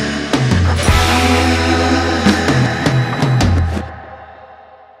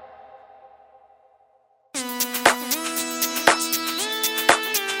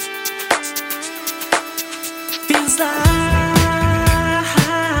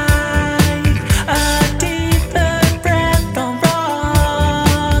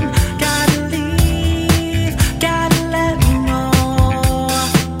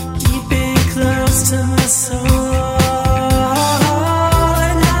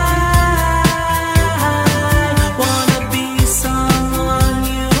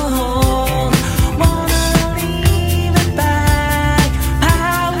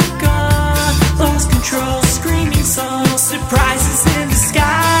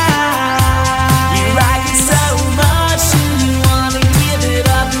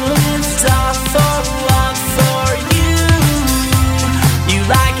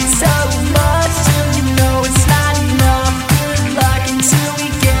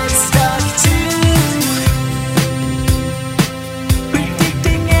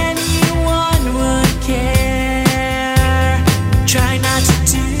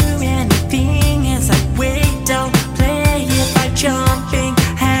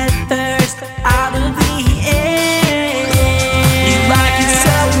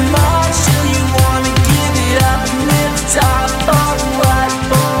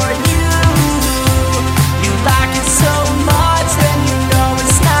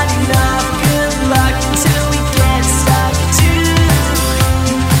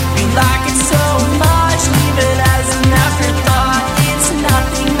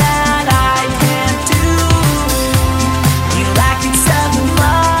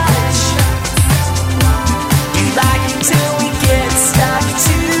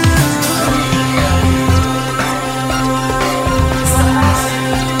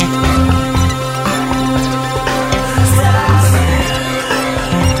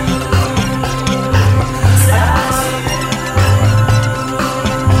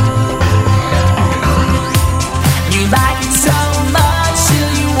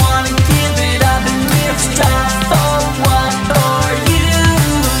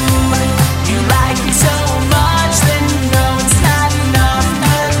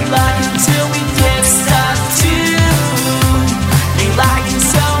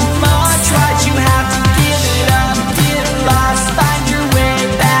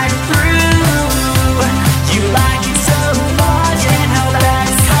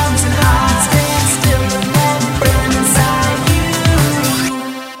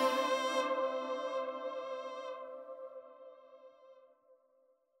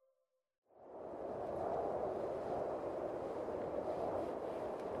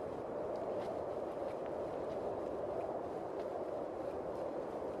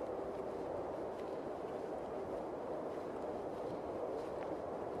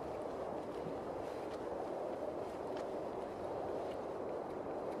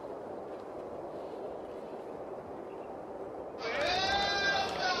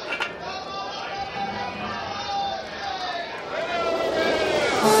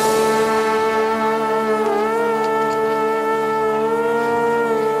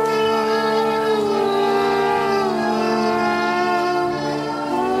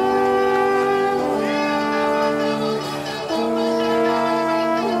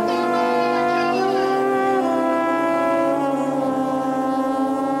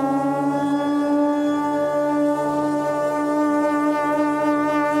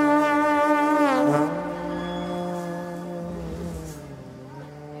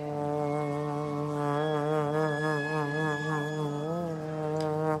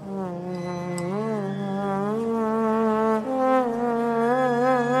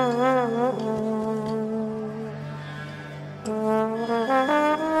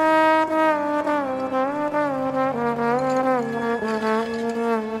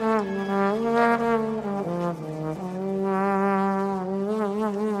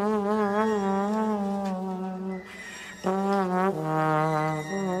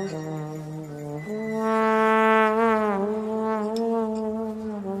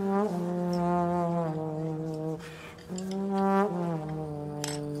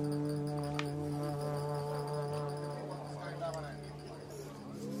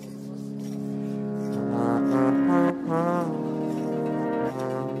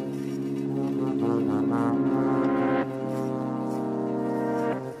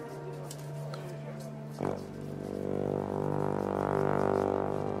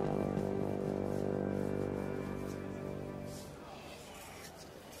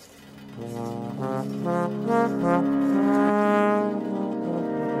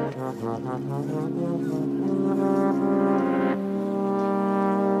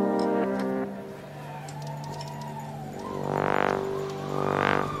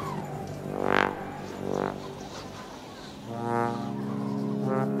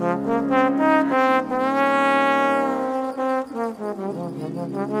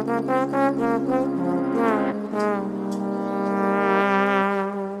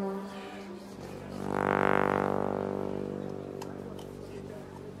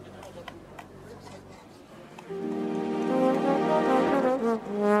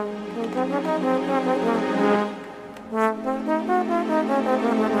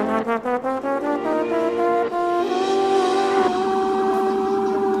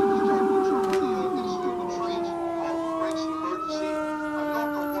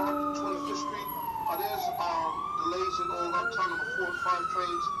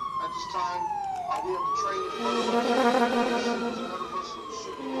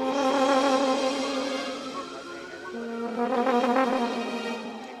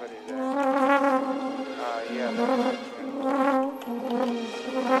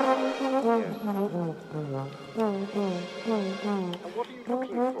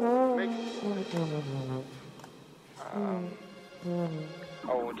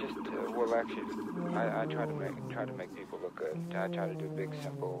I try to make people look good. I try to do big,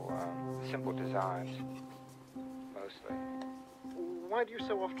 simple designs, mostly. Why do you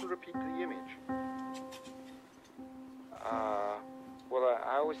so often repeat the image? Well,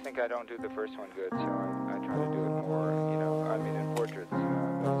 I always think I don't do the first one good, so I try to do it more, I mean, in portraits,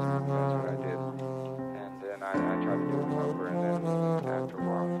 that's what I did. And then I try to do them over, and then after a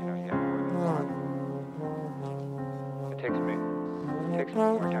while, you have more than one. It takes me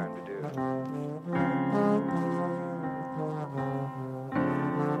more time to do.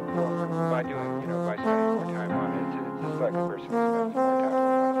 By doing, by spending more time on it, it's like a person spends more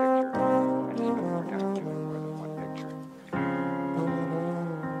time on one picture. I just spend more time doing more than one picture.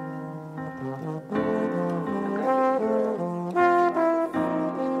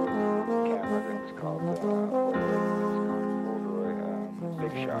 Camera that was called Polaroid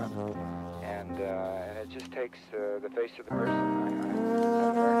Big Shot, and it just takes the face of the person. I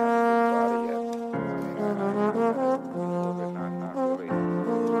haven't learned how to do the body yet. Not really.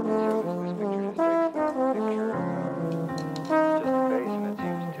 So this picture just takes the picture, just the face, and it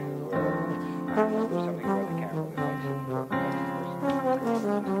seems to, I don't know, there's something about the camera that makes the person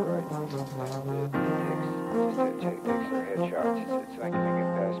right. It takes their headshots. It's like making a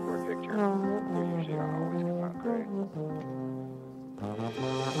passport picture. They usually don't always come out great.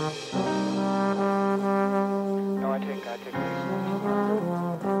 No, I take these.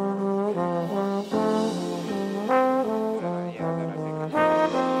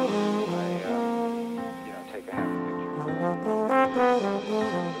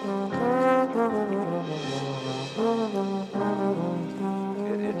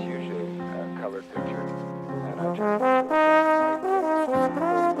 It's usually a colored picture, and I try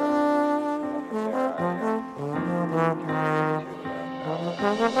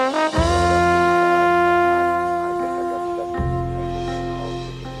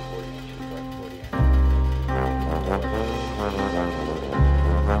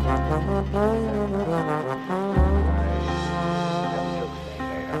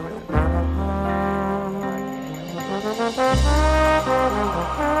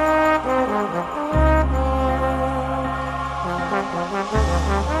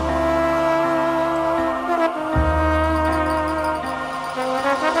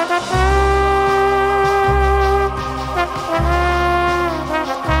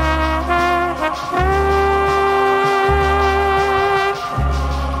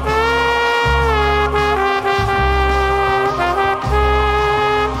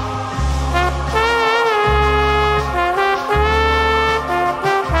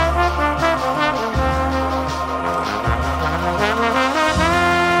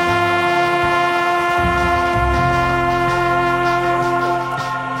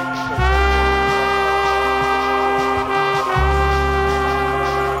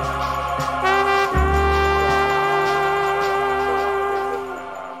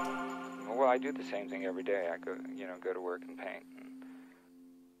go to work and paint.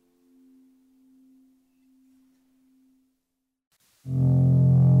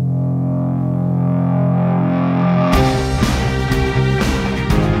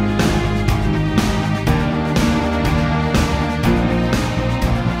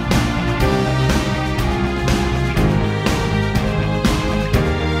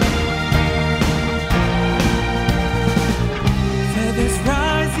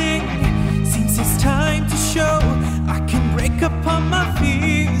 Upon my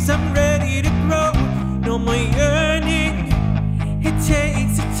fears, I'm ready more yearning. It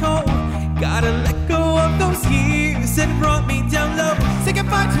takes a toll. Gotta let go of those years that brought me down low. Say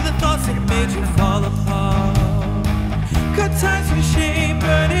goodbye to the thoughts that made you fall apart. Good times for shame,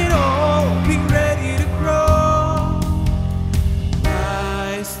 burn it all. Be ready to grow.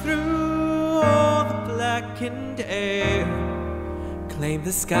 Rise through all the blackened air. Claim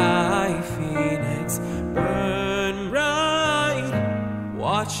the sky, Phoenix. Burn bright.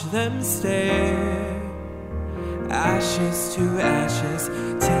 Watch them stare. Ashes to ashes.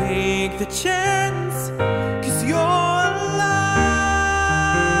 Take the chance. 'Cause you're alive.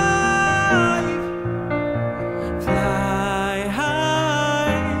 Fly high.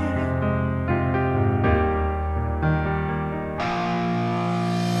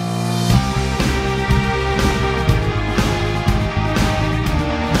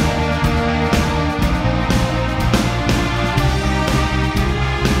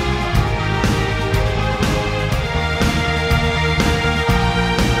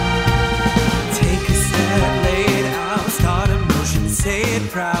 Say it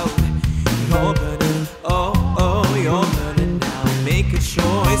proud. You're burning, oh, oh, you're burning now. Make a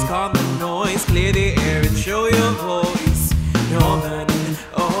choice, calm the noise, clear the air and show your voice. You're burning,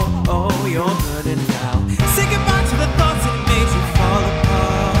 oh, oh, you're burning now. Say goodbye to the thoughts that made you fall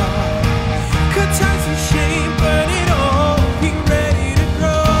apart. Good times and shame, burn it all. Be ready to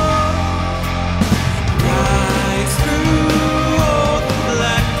grow. Rise through all the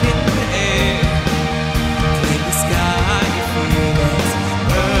blackened air. Claim the sky, you feel it.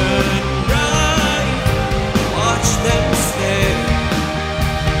 Burn bright, watch them stare.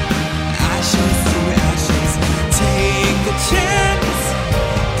 Ashes to ashes, take a chance.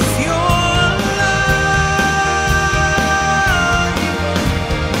 'Cause you're alive.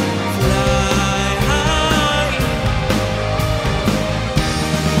 Fly high.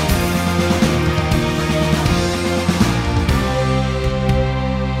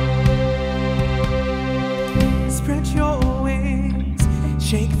 Spread your wings,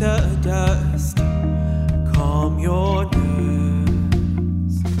 shake the dust, calm your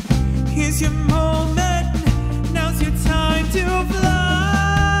nerves. Here's your moment, now's your time to fly.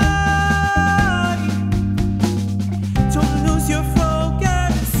 Don't lose your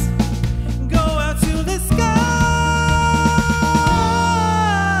focus, go out to the sky.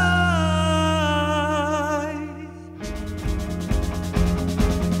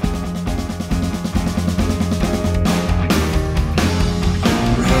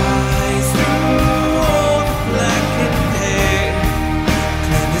 Rise through all the blackened air.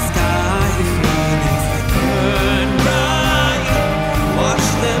 Claim the sky, you feel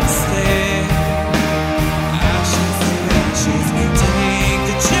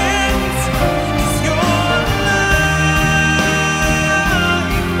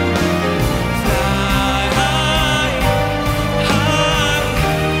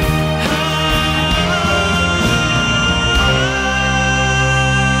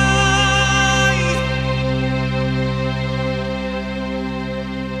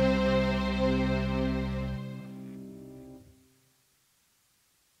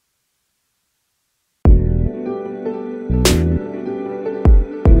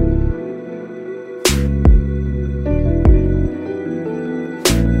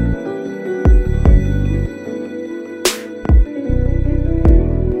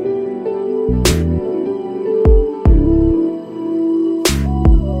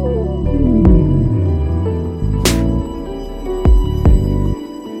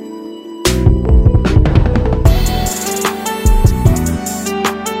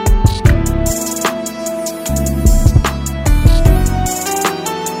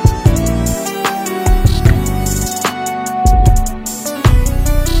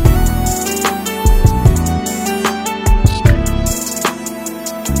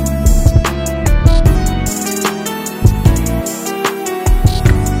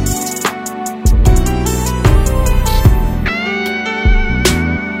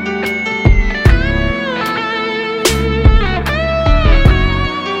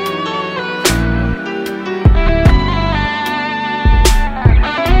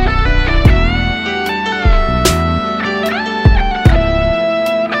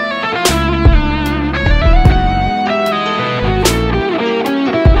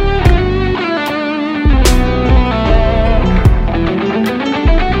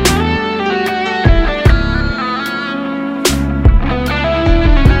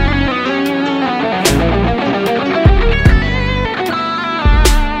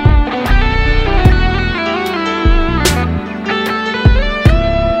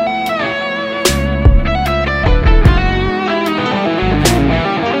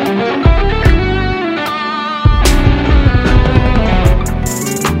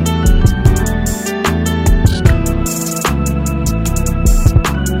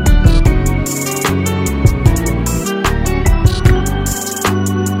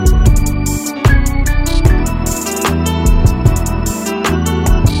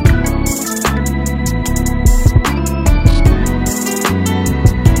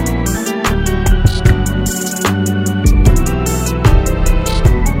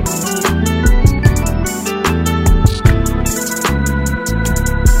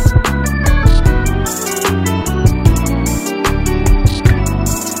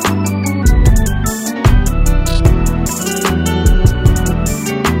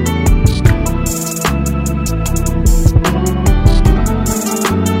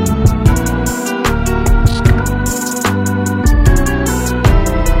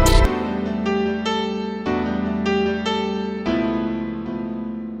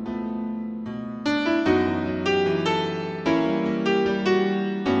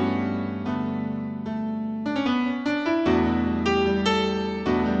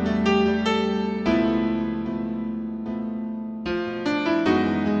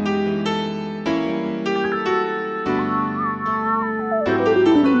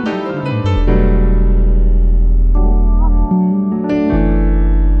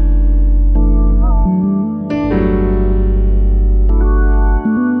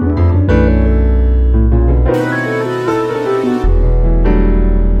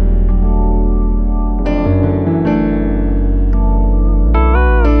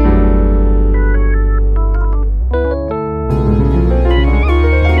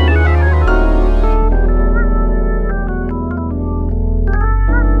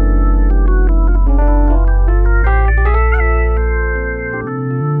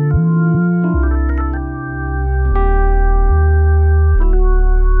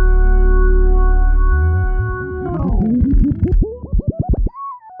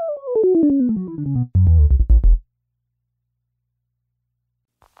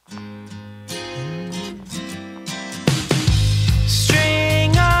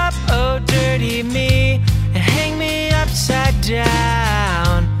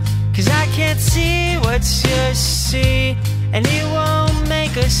down. 'Cause I can't see what you see, and you won't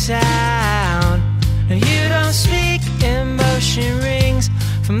make a sound. You don't speak, emotion rings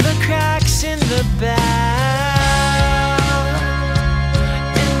from the cracks in the bow.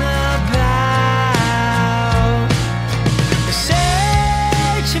 In the bow.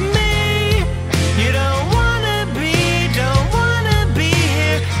 Say to me, you don't wanna be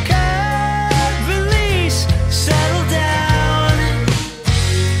here. Cut, release, settle down.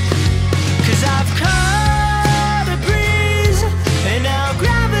 'Cause I've caught a breeze, and now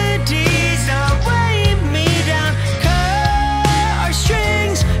gravity's not weighing me down. Cut our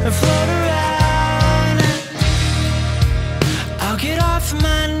strings and float around. I'll get off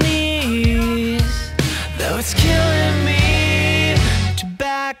my knees, though it's killing me to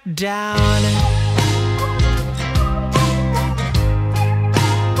back down.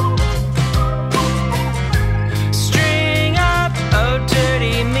 String up, oh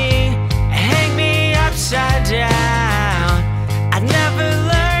dirty me, hang me upside down. I never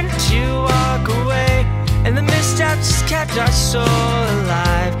learned to walk away, and the misstep just kept our soul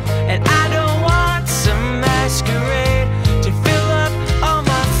alive. And I don't want some masquerade to fill up all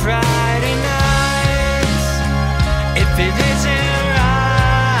my Friday nights if it isn't right.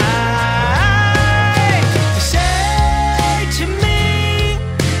 Say to me,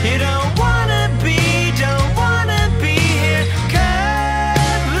 you don't wanna be here.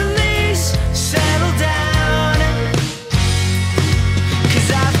 Cut, release, settle down. 'Cause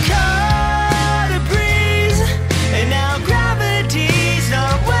I've caught a breeze, and now gravity's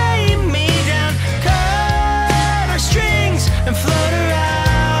not weighing me down. Cut our strings and float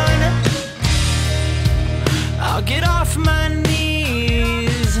around. I'll get off my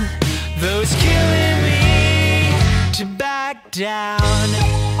knees, though it's killing me to back down.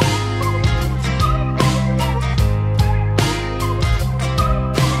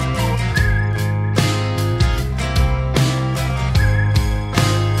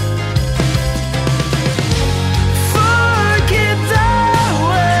 Forget the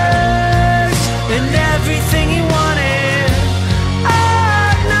worst and everything you wanted.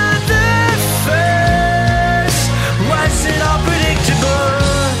 Another first. Was it all predictable?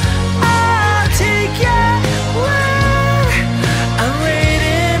 I'll take your word. I'm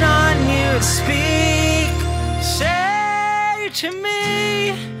waiting on you to speak. Say to me,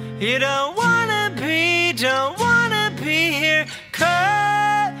 you don't wanna be here.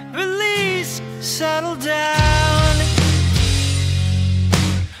 Cut, release, settle down.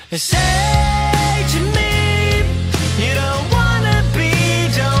 Say to me, you don't wanna be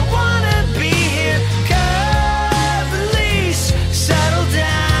here. Cut, release, settle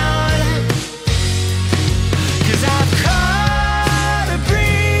down. 'Cause I've caught a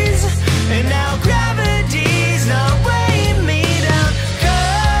breeze, and now gravity's not weighing me down.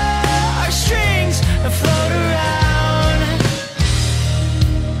 Cut our strings and float around.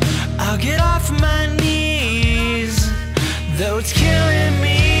 I'll get off my knees, though it's killing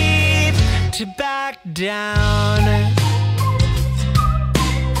me to back down.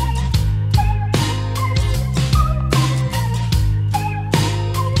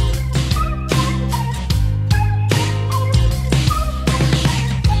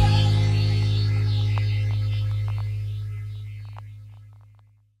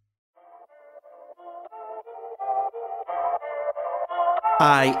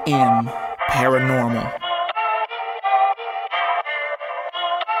 I am paranormal.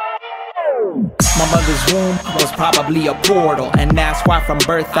 My mother's womb was probably a portal, and that's why from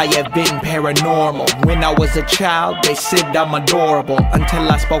birth I have been paranormal. When I was a child, they said I'm adorable.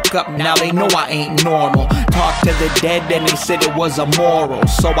 Until I spoke up, now they know I ain't normal. Talk to the dead and they said it was immoral.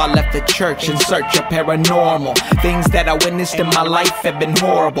 So I left the church in search of paranormal. Things that I witnessed in my life have been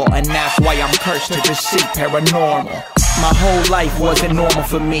horrible, and that's why I'm cursed to just see paranormal. My whole life wasn't normal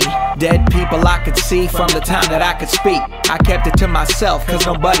for me. Dead people I could see from the time that I could speak. I kept it to myself cause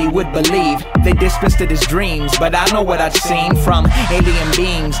nobody would believe. They dismissed it as dreams, but I know what I've seen. From alien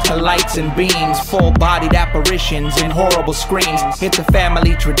beings to lights and beams, full-bodied apparitions and horrible screams. It's a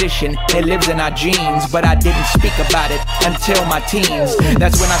family tradition, it lives in our genes, but I didn't speak about it until my teens.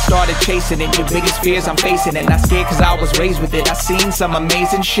 That's when I started chasing it. The biggest fears I'm facing it. Not scared cause I was raised with it. I seen some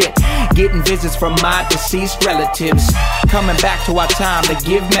amazing shit. Getting visits from my deceased relatives, coming back to our time to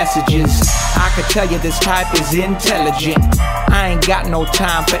give messages. I could tell you this type is intelligent. I ain't got no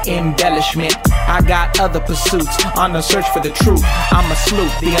time for embellishment. I got other pursuits on the search for the truth. I'm a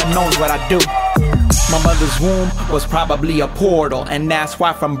sleuth, the unknown's what I do. My mother's womb was probably a portal, and that's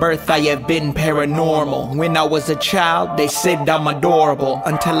why from birth I have been paranormal. When I was a child, they said I'm adorable.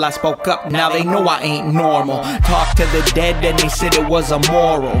 Until I spoke up, now they know I ain't normal. Talk to the dead and they said it was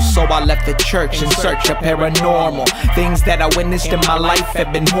immoral. So I left the church in search of paranormal. Things that I witnessed in my life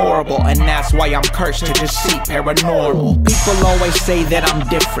have been horrible, and that's why I'm cursed to just see paranormal. People always say that I'm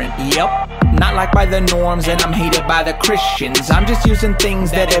different, yep. Not like by the norms, and I'm hated by the Christians. I'm just using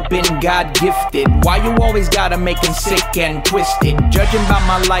things that have been God gifted. Why you always gotta make them sick and twisted? Judging by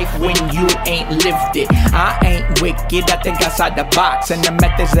my life when you ain't lived it. I ain't wicked, I think outside the box, and the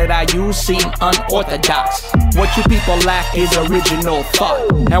methods that I use seem unorthodox. What you people lack is original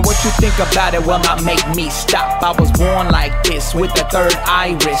thought, and what you think about it will not make me stop. I was born like this, with the third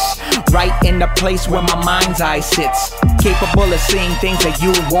iris, right in the place where my mind's eye sits, capable of seeing things that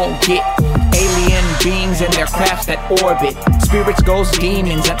you won't get. Alien beings and their crafts that orbit, spirits, ghosts,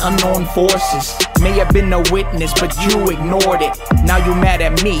 demons, and unknown forces. May have been a witness, but you ignored it. Now you mad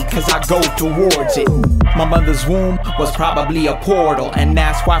at me, cause I go towards it. My mother's womb was probably a portal, and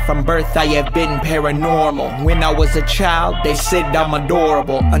that's why from birth I have been paranormal. When I was a child, they said I'm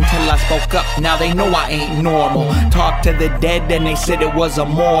adorable. Until I spoke up, now they know I ain't normal. Talk to the dead and they said it was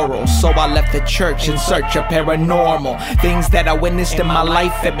immoral. So I left the church in search of paranormal. Things that I witnessed in my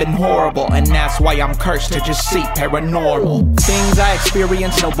life have been horrible, and that's why I'm cursed to just see paranormal. Things I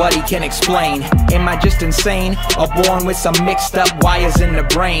experience nobody can explain. Am I just insane, or born with some mixed up wires in the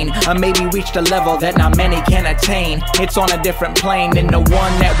brain? Or maybe reached a level that not many can attain. It's on a different plane than the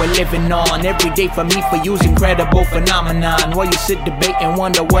one that we're living on. Every day for me for use incredible phenomenon. While you sit debate and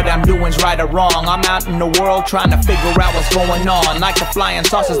wonder what I'm doing's right or wrong, I'm out in the world trying to figure out what's going on. Like the flying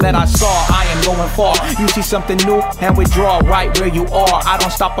saucers that I saw, I am going far. You see something new and withdraw right where you are. I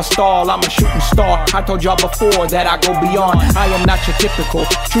don't stop or stall, I'm a shooting star. I told y'all before that I go beyond. I am not your typical,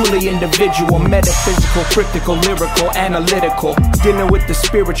 truly individual, metaphysical, cryptical, lyrical, analytical. Dealing with the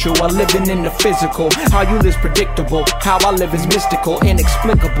spiritual while living in the physical. How you live's predictable, how I live is mystical,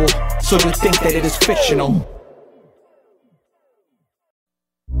 inexplicable. So you think that it is fictional.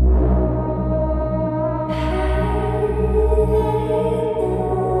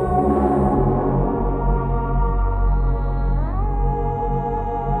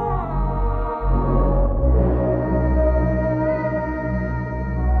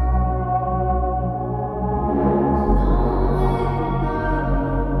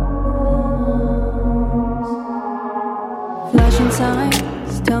 Flashing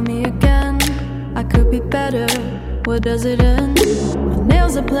signs, tell me again, I could be better, where does it end? My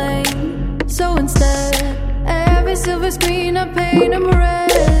nails are plain, so instead, every silver screen I paint them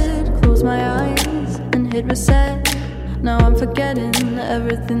red. Close my eyes and hit reset, now I'm forgetting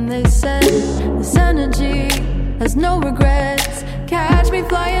everything they said. This energy has no regrets, catch me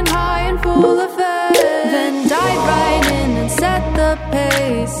flying high in full effect. Then dive right in and set the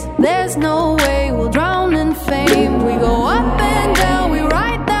pace, there's no way we'll drown in fame. We go up and down, we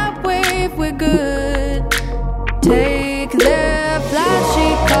ride that wave, we're good. Take their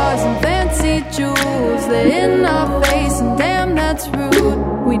flashy cars and fancy jewels, they're in our face and damn that's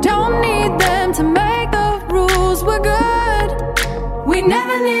rude. We don't need them to make the rules, we're good. We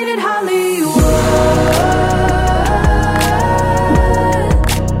never needed Hollywood.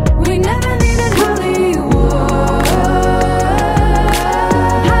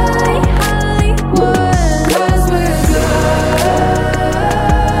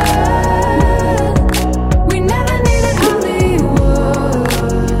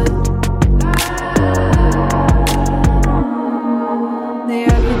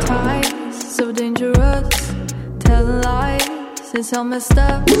 It's all messed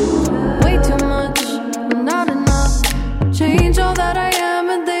up, way too much, but not enough. Change all that I am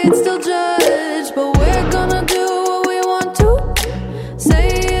and they'd still judge. But we're gonna do what we want to. Say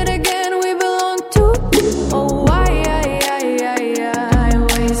it again, we belong to. Oh, I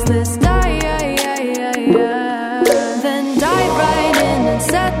waste this die. Then dive right in and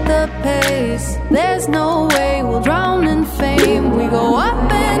set the pace. There's no way we'll drown in fame. We go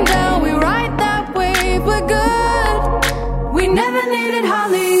up and down, we ride that wave, we're good. We never needed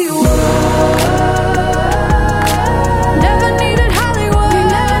Hollywood. Never needed Hollywood. We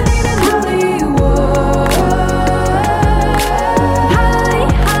never needed Hollywood.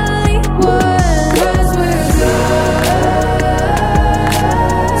 Hollywood. 'Cause we're good.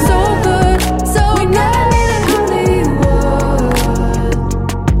 So good, so we never needed Hollywood.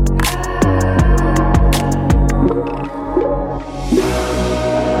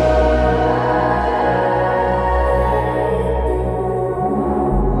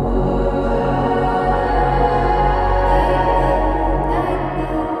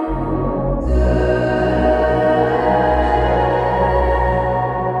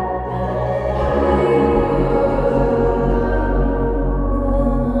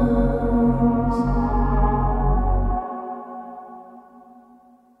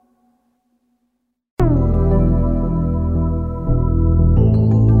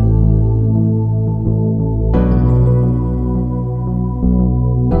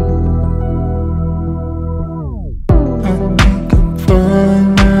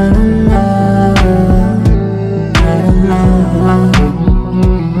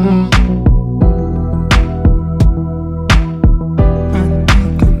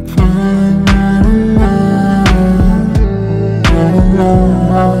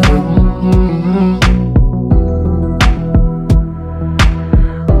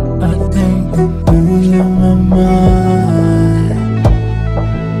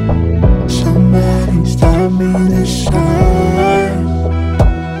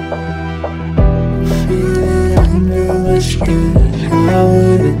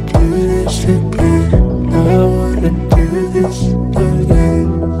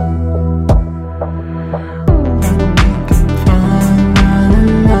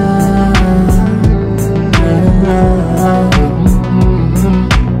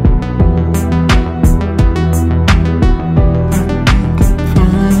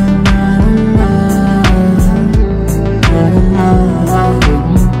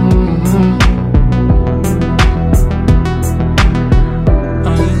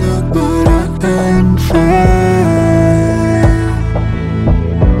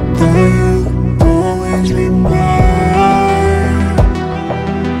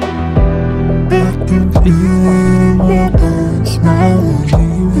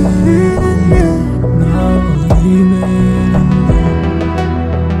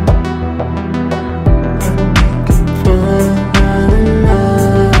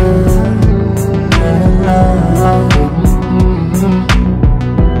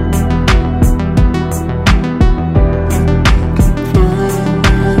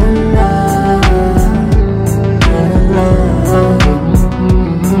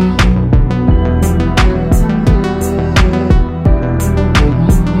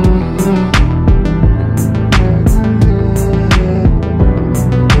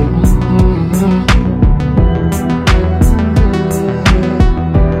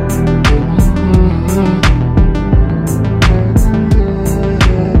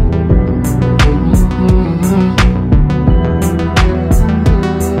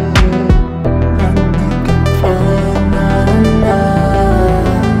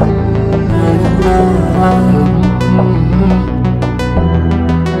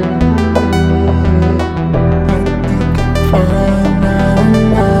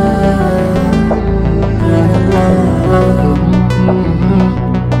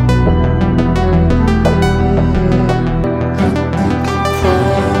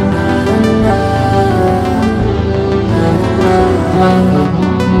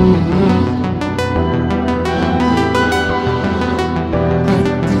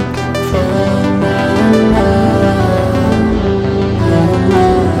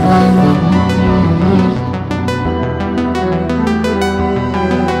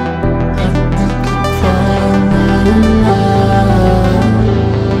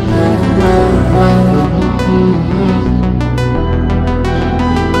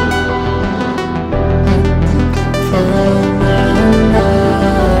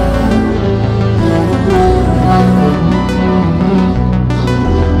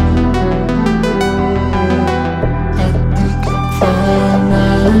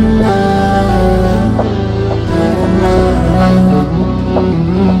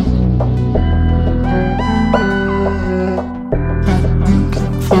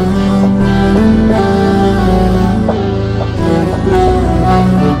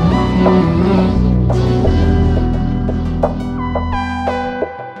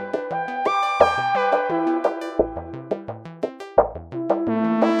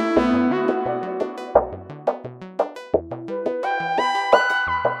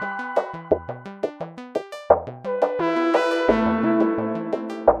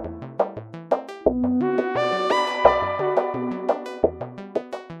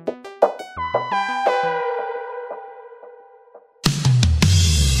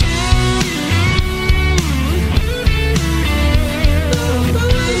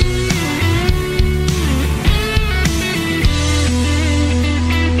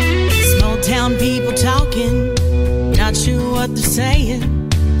 saying,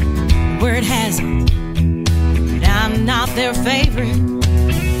 word has it that I'm not their favorite.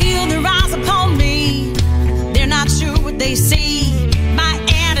 Feel their eyes upon me, they're not sure what they see. My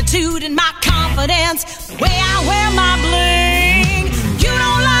attitude and my confidence, the way I wear my bling. You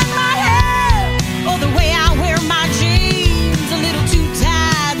don't like my hair or the way I wear my jeans. A little too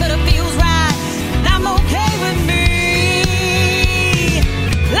tight, but it feels right, and I'm okay with me.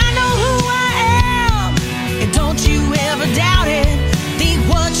 I know who I am, and don't you ever doubt it. Think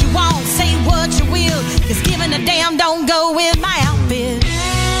what you want, say what you will, 'cause giving a damn don't go with my outfit.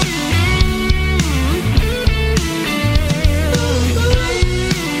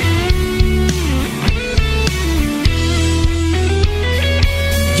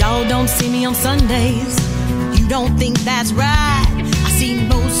 Y'all don't see me on Sundays, you don't think that's right. I see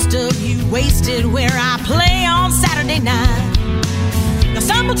most of you wasted where I play on Saturday night. Now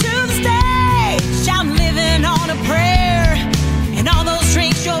stumble to the stage, shouting living on a prayer, and all those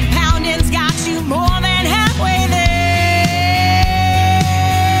drinks you're pounding's got you more than halfway there.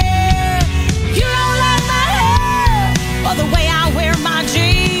 You don't like my hair or the way I wear my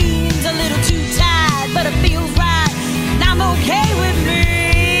jeans. A little too tight, but it feels right, and I'm okay with me.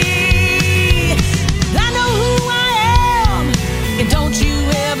 I know who I am, and don't you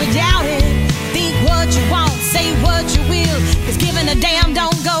ever doubt it. Think what you want, say what you will, 'cause giving a damn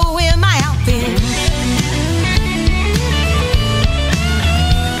don't go with my outfit.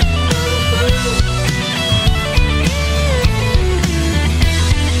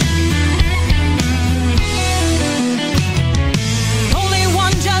 Only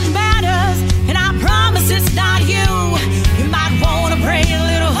one judge matters, and I promise it's not you. You might wanna pray a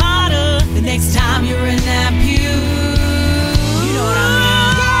little harder the next time you're in that pew. You know what I mean?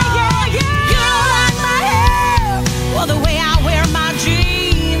 Yeah. You don't like my hair or the way I wear my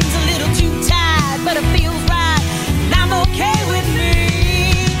jeans. A little too tight, but it feels right, and I'm okay with me.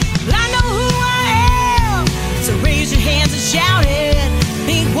 Well, I know who I am, so raise your hands and shout it.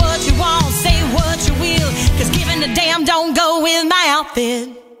 Think what you want, say what you will, 'cause giving a damn don't go with my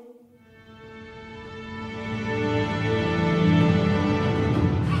outfit.